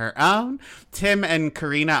on her own. Tim and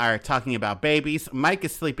Karina are talking about babies. Mike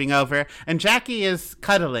is sleeping over. And Jackie is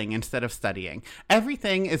cuddling instead of studying.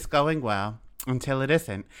 Everything is going well. Until it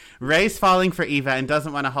isn't. Ray's falling for Eva and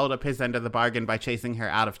doesn't want to hold up his end of the bargain by chasing her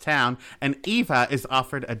out of town. And Eva is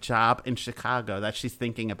offered a job in Chicago that she's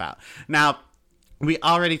thinking about. Now, we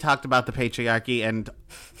already talked about the patriarchy and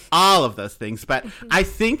all of those things, but I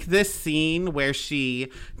think this scene where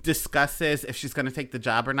she discusses if she's going to take the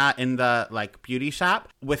job or not in the beauty shop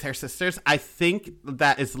with her sisters, I think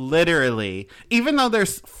that is literally, even though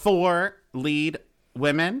there's 4 lead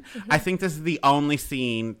women, I think this is the only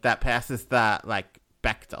scene that passes the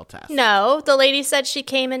Bechdel test. No, the lady said she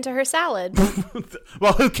came into her salad.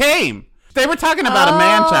 Well, who came? They were talking about a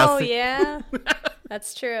man, Chelsea. Oh, yeah.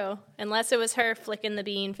 That's true. Unless it was her flicking the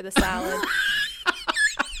bean for the salad.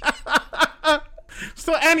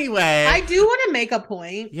 So anyway. I do want to make a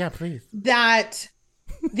point. Yeah, please. That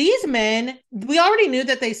these men, we already knew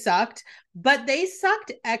that they sucked, but they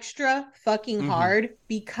sucked extra fucking hard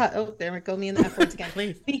because, oh, there we go, me and the F words again.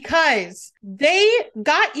 Please. Because they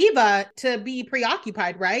got Eva to be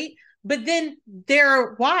preoccupied, right? But then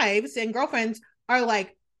their wives and girlfriends are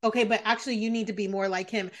like, okay, but actually you need to be more like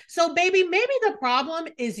him. So baby, maybe the problem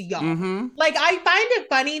is y'all. I find it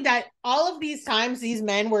funny that all of these times these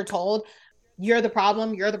men were told, you're the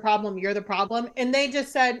problem, you're the problem, you're the problem. And they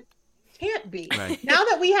just said, can't be. Right. Now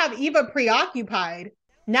that we have Eva preoccupied,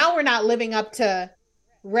 now we're not living up to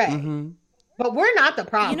Ray. But we're not the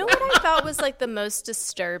problem. You know what I thought was the most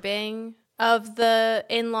disturbing of the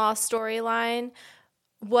in-law storyline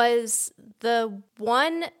was the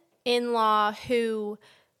one in-law who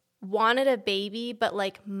wanted a baby but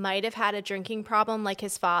like might have had a drinking problem like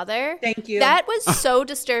his father. Thank you. That was so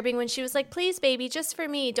disturbing when she was like, please baby, just for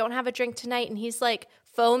me, don't have a drink tonight. And he's like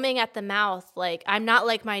foaming at the mouth like, I'm not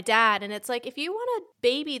like my dad. And it's like, if you want a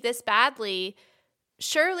baby this badly,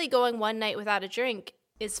 surely going one night without a drink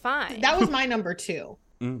is fine. That was my number 2.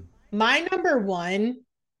 My number 1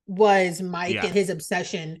 was Mike and his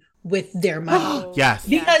obsession with their money. Yes.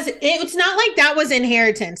 Because it's not like that was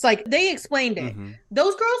inheritance. Like they explained it.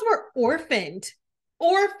 Those girls were orphaned.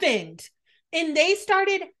 And they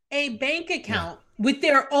started a bank account with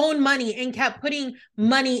their own money and kept putting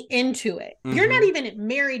money into it. You're not even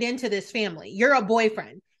married into this family. You're a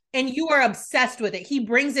boyfriend and you are obsessed with it. He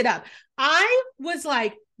brings it up. I was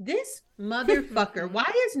like, this motherfucker,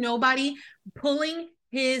 why is nobody pulling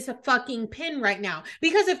his fucking pin right now?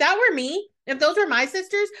 Because if that were me, if those were my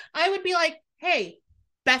sisters, I would be like, hey,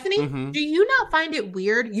 Bethany, do you not find it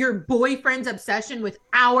weird your boyfriend's obsession with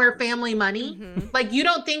our family money? Like, you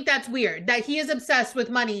don't think that's weird that he is obsessed with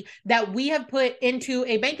money that we have put into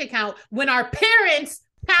a bank account when our parents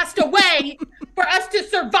passed away for us to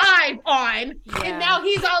survive on, and now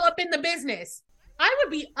he's all up in the business. I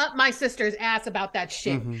would be up my sister's ass about that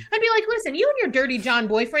shit. I'd be like, listen, you and your dirty John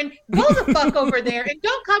boyfriend, go the fuck over there and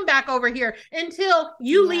don't come back over here until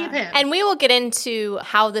you leave him. And we will get into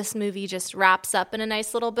how this movie just wraps up in a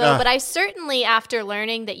nice little bill. But I certainly, after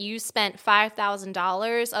learning that you spent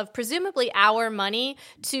 $5,000 of presumably our money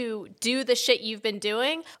to do the shit you've been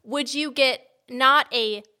doing, would you get not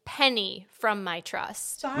a penny from my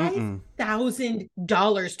trust?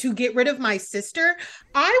 $5,000 to get rid of my sister?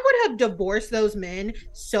 I would have divorced those men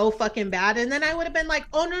so fucking bad, and then I would have been like,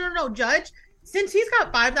 oh no, judge, since he's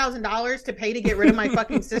got $5,000 to pay to get rid of my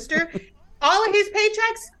fucking sister, all of his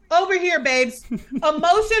paychecks over here, babes.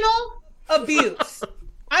 Emotional abuse.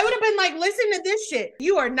 I would have been like, listen to this shit.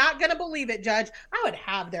 You are not going to believe it, Judge. I would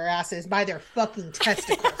have their asses by their fucking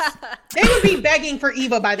testicles. They would be begging for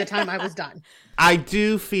Eva by the time I was done. I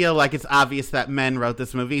do feel like it's obvious that men wrote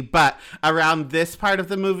this movie, but around this part of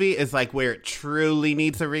the movie is like where it truly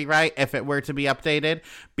needs a rewrite if it were to be updated,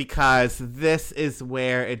 because this is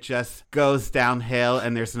where it just goes downhill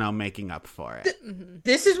and there's no making up for it.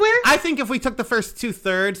 This is where? I think if we took the first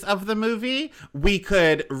 2/3 of the movie, we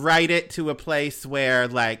could write it to a place where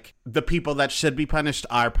like the people that should be punished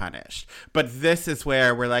are punished. But this is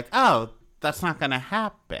where we're like, oh, that's not going to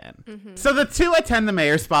happen. So the two attend the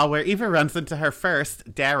mayor's ball where Eva runs into her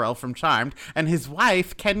first, Daryl from Charmed, and his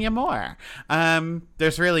wife, Kenya Moore.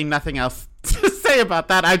 There's really nothing else to say about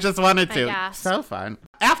that. I just wanted to. So fun.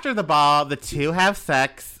 After the ball, the two have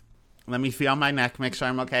sex. Let me feel my neck, make sure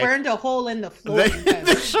I'm okay. Burned a hole in the floor.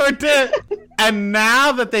 They sure did. And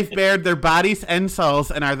now that they've bared their bodies and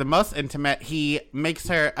souls and are the most intimate, he makes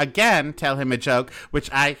her again tell him a joke, which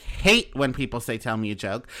I hate when people say tell me a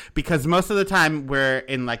joke, because most of the time we're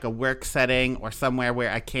in like a work setting or somewhere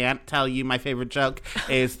where I can't tell you my favorite joke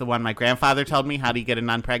is the one my grandfather told me, how do you get a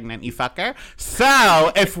non-pregnant, you fucker?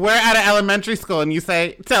 So if we're at an elementary school and you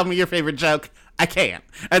say, tell me your favorite joke, I can't.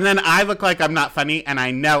 And then I look like I'm not funny, and I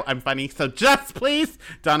know I'm funny. So just please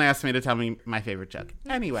don't ask me to tell me my favorite joke.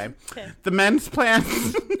 Anyway, the men's plan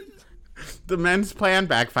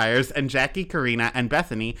backfires, and Jackie, Karina, and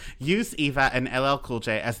Bethany use Eva and LL Cool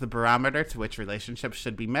J as the barometer to which relationships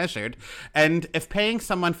should be measured. And if paying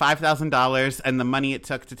someone $5,000 and the money it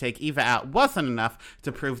took to take Eva out wasn't enough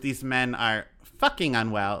to prove these men are fucking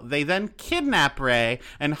unwell, they then kidnap Ray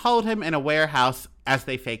and hold him in a warehouse as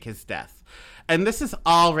they fake his death. And this is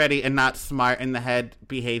already a not smart in the head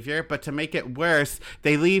behavior, but to make it worse,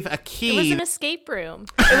 they leave a key. It was an escape room.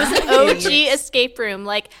 It was an OG escape room.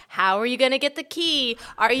 Like, how are you going to get the key?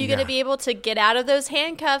 Are you going to be able to get out of those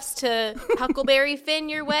handcuffs to Huckleberry Finn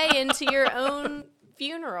your way into your own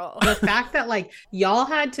funeral? The fact that like y'all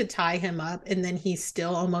had to tie him up and then he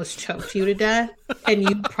still almost choked you to death and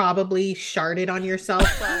you probably sharted on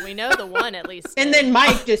yourself. Well, we know the one at least. And then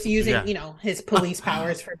Mike just using, you know, his police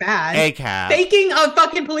powers for bad. ACAB. Faking a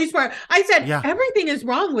fucking police power. I said, everything is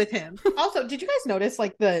wrong with him. Also, did you guys notice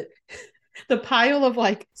like the pile of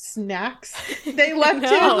like snacks they left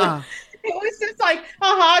him? It was just like a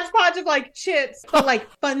hodgepodge of like chips, but like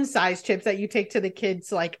fun size chips that you take to the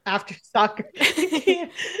kids like after soccer.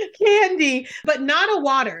 Candy, but not a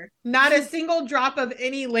water, not a single drop of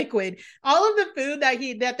any liquid. All of the food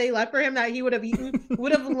that they left for him that he would have eaten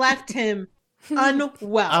would have left him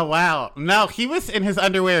unwell. Oh wow. No, he was in his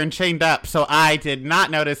underwear and chained up, so I did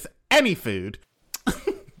not notice any food.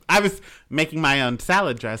 I was making my own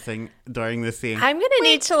salad dressing during this scene. I'm going to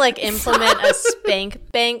need to like implement a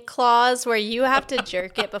spank bank clause where you have to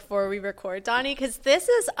jerk it before we record, Donnie, because this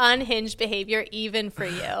is unhinged behavior even for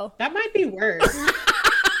you. That might be worse.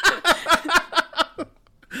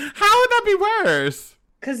 How would that be worse?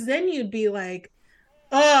 Because then you'd be like,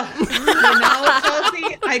 ugh,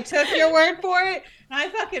 Chelsea, I took your word for it. I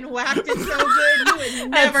fucking whacked it so good. You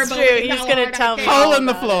would never That's believe true. He's how going to hard tell I me. came. Hole in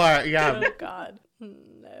the floor. Yeah. Oh, God.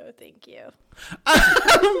 No, thank you.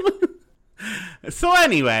 So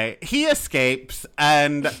anyway, he escapes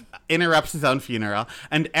and interrupts his own funeral.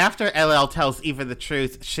 And after LL tells Eva the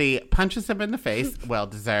truth, she punches him in the face, well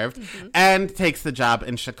deserved, and takes the job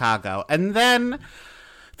in Chicago. And then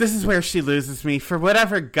this is where she loses me. For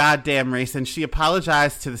whatever goddamn reason, she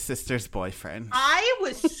apologized to the sister's boyfriend. I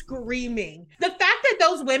was screaming. The fact that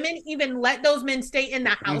those women even let those men stay in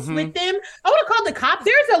the house with them, I would have called the cops.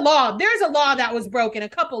 There's a law. There's a law that was broken, a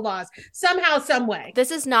couple laws, somehow, some way. This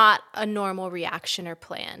is not a normal reaction or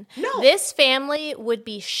plan. No. This family would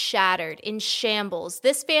be shattered, in shambles.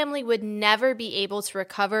 This family would never be able to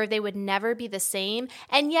recover. They would never be the same.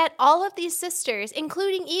 And yet all of these sisters,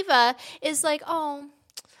 including Eva, is like, oh,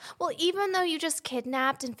 well, even though you just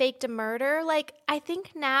kidnapped and faked a murder, like, I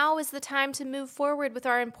think now is the time to move forward with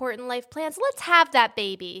our important life plans. Let's have that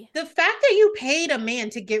baby. The fact that you paid a man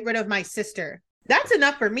to get rid of my sister, that's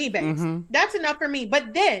enough for me, babes. That's enough for me.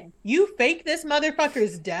 But then you fake this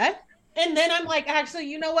motherfucker's death. And then I'm like, actually,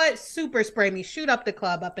 you know what? Super spray me. Shoot up the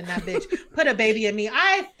club up in that bitch. Put a baby in me.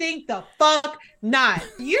 I think the fuck not.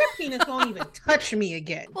 Your penis won't even touch me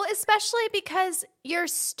again. Well, especially because you're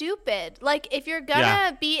stupid. Like, if you're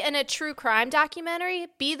gonna be in a true crime documentary,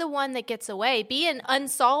 be the one that gets away. Be an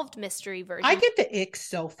unsolved mystery version. I get the ick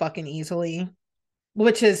so fucking easily,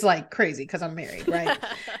 which is like crazy because I'm married, right?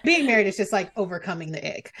 Being married is just like overcoming the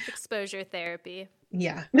ick. Exposure therapy.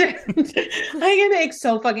 Yeah. I get the ick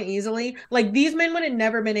so fucking easily. Like, these men would have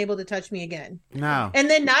never been able to touch me again. No. And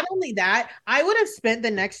then not only that, I would have spent the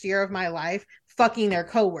next year of my life fucking their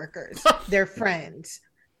coworkers, their friends,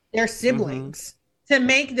 their siblings, to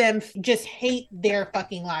make them just hate their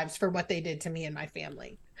fucking lives for what they did to me and my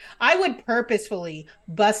family. I would purposefully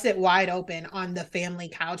bust it wide open on the family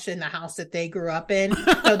couch in the house that they grew up in,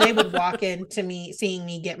 so they would walk into me seeing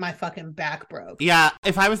me get my fucking back broke. Yeah,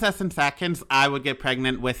 if I was Essen Sackins, I would get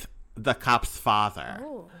pregnant with the cop's father.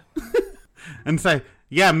 Oh. And say,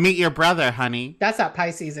 yeah, meet your brother, honey. That's not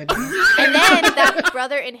Pisces in me. And then that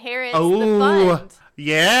brother inherits the fund.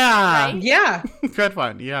 Yeah. Right? Yeah. Good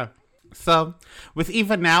one, yeah. So, with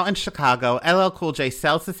Eva now in Chicago, LL Cool J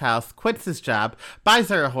sells his house, quits his job, buys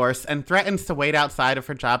her a horse, and threatens to wait outside of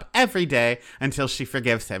her job every day until she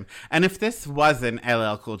forgives him. And if this wasn't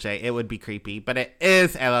LL Cool J, it would be creepy. But it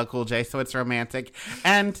is LL Cool J, so it's romantic.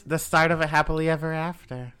 And the start of a happily ever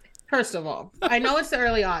after. First of all, I know it's the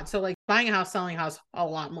early odds, so like buying a house, selling a house, a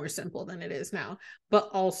lot more simple than it is now. But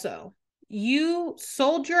also, you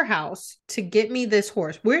sold your house to get me this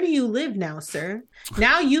horse. Where do you live now, sir?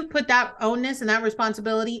 Now you put that onus and that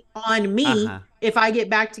responsibility on me if I get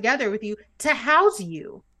back together with you to house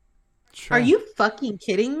you. True. Are you fucking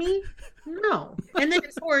kidding me? No. And then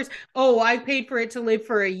this horse, oh, I paid for it to live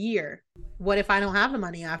for a year. What if I don't have the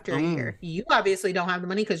money after a year? You obviously don't have the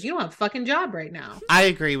money because you don't have a fucking job right now. I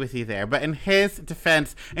agree with you there. But in his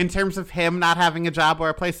defense, in terms of him not having a job or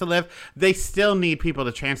a place to live, they still need people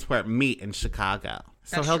to transport meat in Chicago.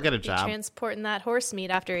 So That's he'll true. get a job. Transporting that horse meat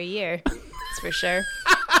after a year. That's for sure.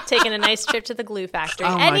 Taking a nice trip to the glue factory.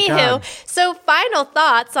 Oh my Anywho, God. so final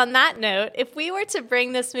thoughts on that note. If we were to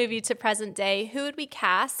bring this movie to present day, who would we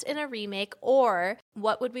cast in a remake, or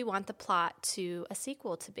what would we want the plot to a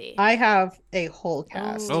sequel to be? I have a whole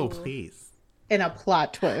cast Oh, please. and a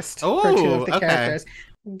plot twist Oh, for two of the okay. characters.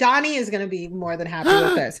 Donnie is going to be more than happy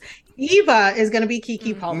with this. Eva is going to be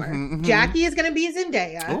Keke Palmer. Jackie is going to be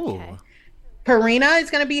Zendaya. Ooh. Okay. Karina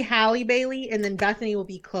is going to be Halle Bailey, and then Bethany will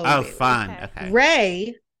be Chloe Oh, Bailey. fun. Okay. Okay.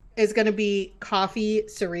 Ray is going to be Coffee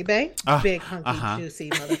Saribe. Oh, Big, hunky,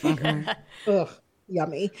 juicy motherfucker. Ugh,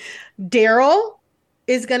 yummy. Daryl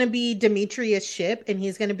is going to be Demetrius Shipp, and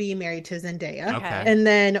he's going to be married to Zendaya. Okay. And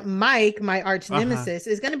then Mike, my arch nemesis,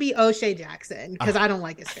 is going to be O'Shea Jackson, because I don't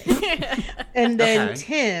like his face. And then Okay.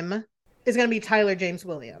 Tim is going to be Tyler James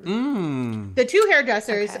Williams. Mm. The two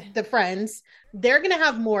hairdressers, Okay. the friends, they're going to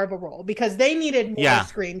have more of a role because they needed more Yeah.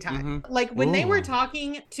 screen time. Mhm. Like when they were Ooh.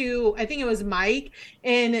 talking to, I think it was Mike,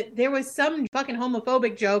 and there was some fucking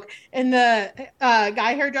homophobic joke, and the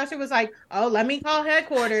guy hairdresser was like, oh, let me call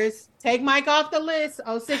headquarters. Take Mike off the list.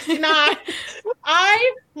 69.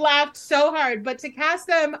 I laughed so hard, but to cast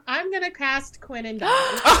them, I'm gonna cast Quinn and Donnie.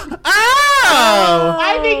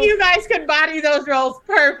 I think you guys could body those roles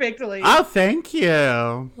perfectly. Oh, thank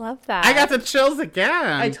you. Love that. I got the chills again.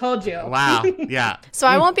 I told you. Wow. Yeah. So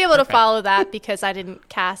I won't be able to follow that because I didn't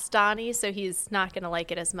cast Donnie, so he's not going to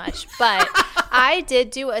like it as much. But I did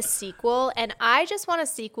do a sequel, and I just want a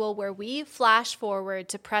sequel where we flash forward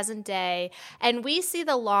to present day and we see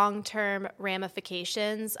the long-term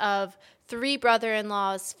ramifications of 3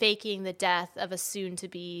 brother-in-laws faking the death of a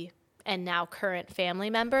soon-to-be and now current family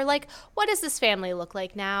member. Like, what does this family look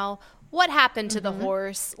like now? What happened to the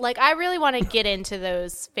horse? Like, I really want to get into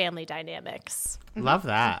those family dynamics. Love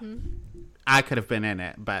that. I could have been in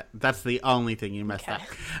it, but that's the only thing you messed up.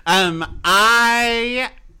 I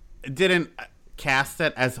didn't cast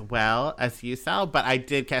it as well as you, Sal, but I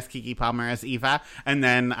did cast Keke Palmer as Eva, and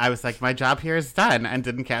then I was like, my job here is done, and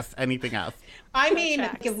didn't cast anything else. I mean,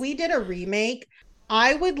 if we did a remake,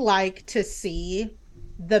 I would like to see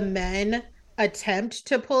the men attempt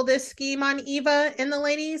to pull this scheme on Eva and the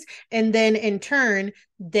ladies, and then in turn,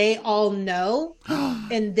 they all know,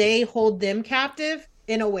 and they hold them captive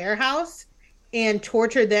in a warehouse and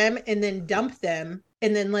torture them and then dump them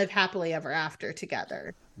and then live happily ever after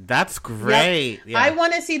together. That's great. Yep. Yeah. I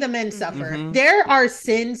want to see the men suffer. There are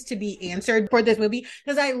sins to be answered for this movie,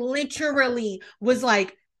 because I literally was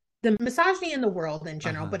like, the misogyny in the world in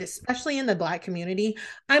general, but especially in the Black community,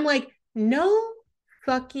 I'm like, no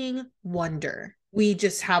fucking wonder we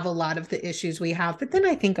just have a lot of the issues we have. But then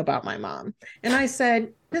I think about my mom and I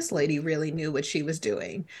said, this lady really knew what she was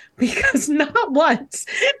doing, because not once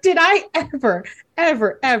did I ever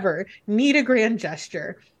need a grand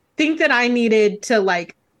gesture, think that I needed to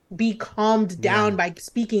like be calmed down by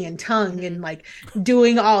speaking in tongue and like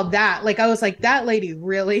doing all that. Like, I was like, that lady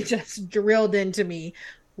really just drilled into me.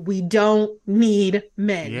 We don't need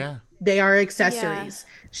men. Yeah. They are accessories.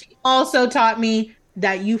 Yeah. She also taught me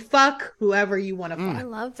that you fuck whoever you want to fuck. I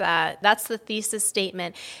love that. That's the thesis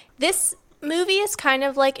statement. This movie is kind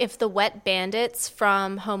of like if the wet bandits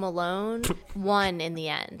from Home Alone won in the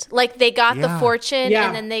end. Like, they got the fortune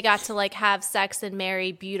and then they got to like have sex and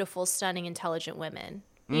marry beautiful, stunning, intelligent women.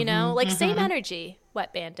 You know, like same energy,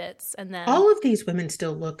 wet bandits. And then all of these women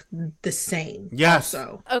still look the same. Yes.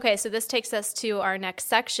 Also. Okay, so this takes us to our next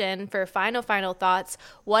section for final thoughts.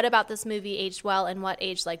 What about this movie aged well, and what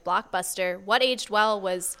aged like blockbuster? What aged well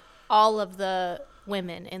was all of the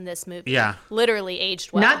women in this movie. Yeah. Literally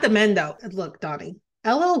aged well. Not the men, though. Look, Donnie,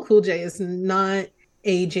 LL Cool J is not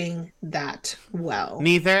aging that well.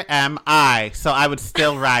 Neither am I, so I would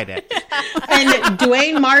still ride it. And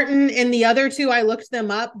Dwayne Martin and the other two, I looked them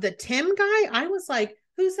up. The Tim guy, I was like,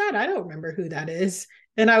 who's that? I don't remember who that is.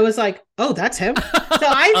 And I was like, oh, that's him. So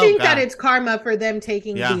I think that it's karma for them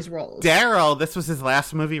taking these roles. Daryl, this was his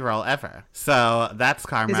last movie role ever. So that's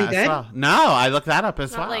karma as well. No, I looked that up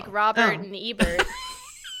as well. Not like Robert and Ebert.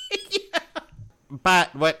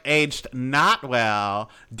 But what aged not well,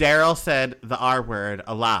 Daryl said the R word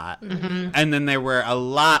a lot. And then there were a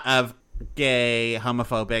lot of gay,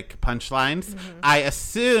 homophobic punchlines. I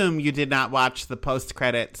assume you did not watch the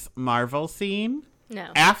post-credits Marvel scene. No.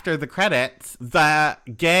 After the credits, the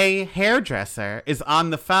gay hairdresser is on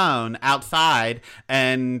the phone outside,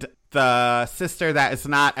 and the sister that is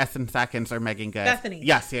not Essence Seconds or Megan Good. Bethany.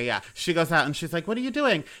 Yes, yeah. She goes out and she's like, what are you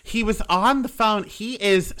doing? He was on the phone. He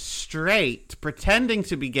is straight, pretending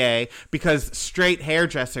to be gay because straight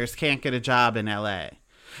hairdressers can't get a job in LA.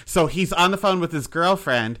 So he's on the phone with his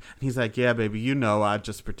girlfriend, and he's like, yeah, baby, you know I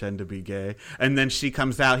just pretend to be gay. And then she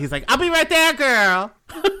comes out. He's like, I'll be right there, girl.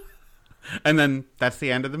 And then that's the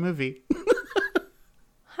end of the movie.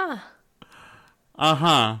 Huh.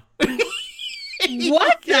 Uh-huh.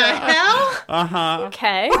 What the hell? Uh-huh.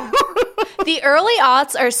 Okay. The early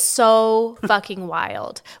aughts are so fucking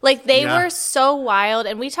wild. Like, they were so wild.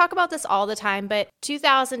 And we talk about this all the time, but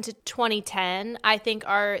 2000 to 2010, I think,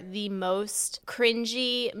 are the most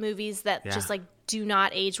cringy movies that just, like, do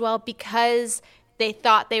not age well, because they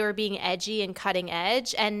thought they were being edgy and cutting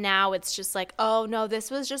edge. And now it's just like, oh, no, this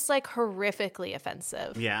was just, like, horrifically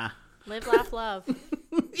offensive. Yeah. Live, laugh, love.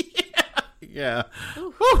 Yeah.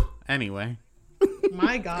 Anyway.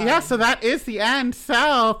 My God. Yeah, so that is the end.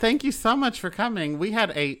 Sal, thank you so much for coming. We had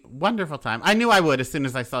a wonderful time. I knew I would as soon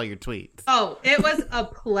as I saw your tweets. Oh, it was a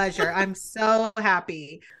pleasure. I'm so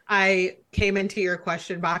happy I came into your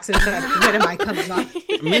question box and said, when am I coming on?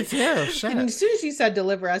 Me too. Shit. And as soon as you said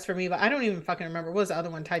Deliver Us for Me, but I don't even fucking remember. What was the other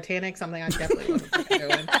one? Titanic? Something I definitely wasn't fucking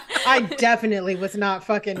doing. I definitely was not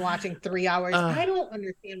fucking watching 3 hours. I don't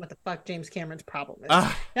understand what the fuck James Cameron's problem is.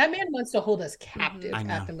 That man wants to hold us captive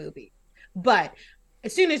at the movie. But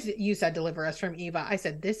As soon as you said Deliver Us from Eva, I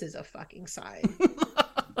said, this is a fucking sign.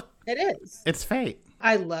 It is. It's fate.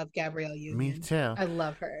 I love Gabrielle Union. Me too. I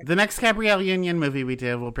love her. The next Gabrielle Union movie we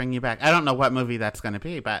do will bring you back. I don't know what movie that's going to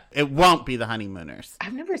be, but it won't be The Honeymooners.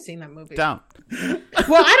 I've never seen that movie. Don't.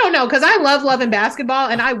 Well, I don't know, because I love Love and Basketball,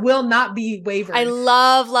 and I will not be wavered. I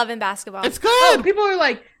love Love and Basketball. It's good. Oh, people are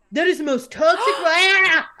like, that is the most toxic.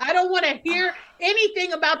 I don't want to hear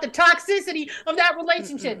anything about the toxicity of that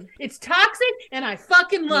relationship. It's toxic, and I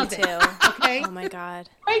fucking love Me too. it. Okay? Oh my God.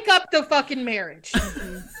 Break up the fucking marriage.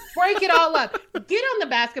 Break it all up. Get on the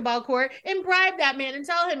basketball court and bribe that man and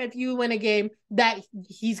tell him if you win a game that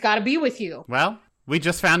he's got to be with you. Well, we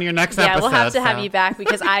just found your next episode. Yeah, we'll have to have you back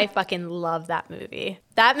because I fucking love that movie.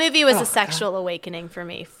 That movie was a sexual awakening for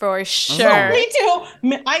me, for sure. Oh, me too.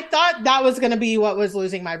 I thought that was going to be what was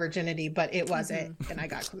losing my virginity, but it wasn't. And I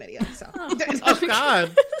got chlamydia. So. Oh,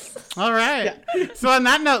 God. All right. Yeah. So on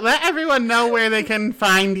that note, let everyone know where they can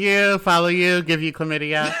find you, follow you, give you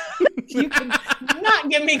chlamydia. You can not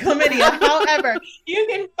give me chlamydia. However, you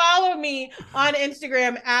can follow me on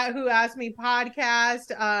Instagram at Who Asked Me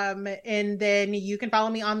Podcast. And then you can follow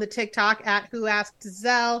me on the TikTok at Who Asked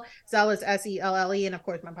Zell. Zell is SELLE. And of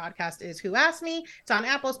course, my podcast is Who Asked Me. It's on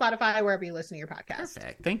Apple, Spotify, wherever you listen to your podcast.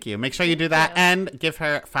 Perfect. Thank you. Make sure you do that and give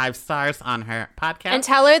her 5 stars on her podcast. And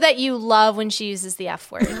tell her that you love when she uses the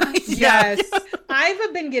F word. Yes.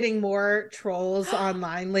 I've been getting more trolls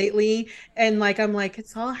online lately. And like, I'm like,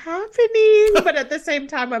 it's all happening. But at the same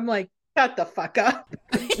time, I'm like, shut the fuck up.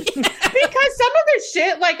 Because some of the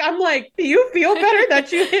shit, like, I'm like, do you feel better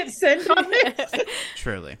that you hit send on this?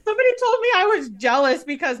 Truly. Somebody told me I was jealous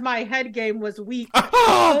because my head game was weak.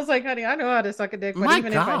 I was like, honey, I know how to suck a dick, but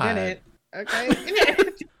even if I didn't,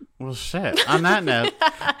 okay. Well, shit. On that note,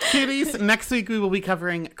 cuties, next week we will be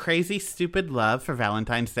covering Crazy Stupid Love for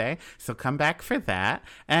Valentine's Day. So come back for that,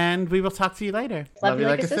 and we will talk to you later. Love you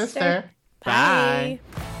like a sister. Bye.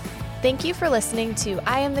 Thank you for listening to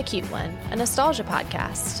I Am the Cute One, a nostalgia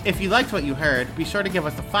podcast. If you liked what you heard, be sure to give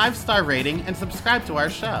us a 5-star rating and subscribe to our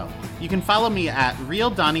show. You can follow me at Real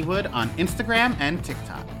Donnywood on Instagram and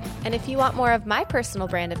TikTok. And if you want more of my personal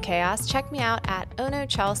brand of chaos, check me out at Ono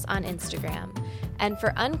Chels on Instagram. And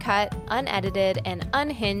for uncut, unedited, and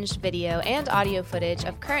unhinged video and audio footage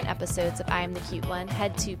of current episodes of I Am the Cute One,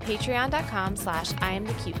 head to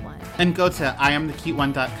patreon.com/IamTheCuteOne. And go to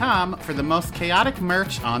IamTheCuteOne.com for the most chaotic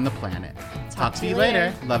merch on the planet. Talk to you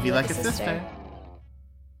later. Love you like a sister.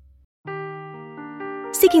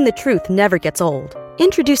 Seeking the truth never gets old.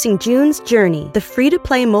 Introducing June's Journey, the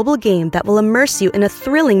free-to-play mobile game that will immerse you in a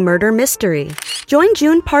thrilling murder mystery. Join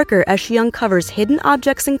June Parker as she uncovers hidden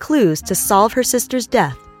objects and clues to solve her sister's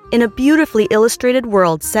death in a beautifully illustrated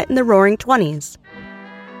world set in the Roaring '20s.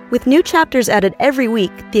 With new chapters added every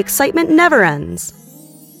week, the excitement never ends.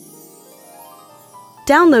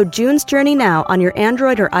 Download June's Journey now on your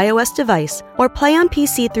Android or iOS device, or play on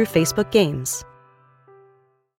PC through Facebook Games.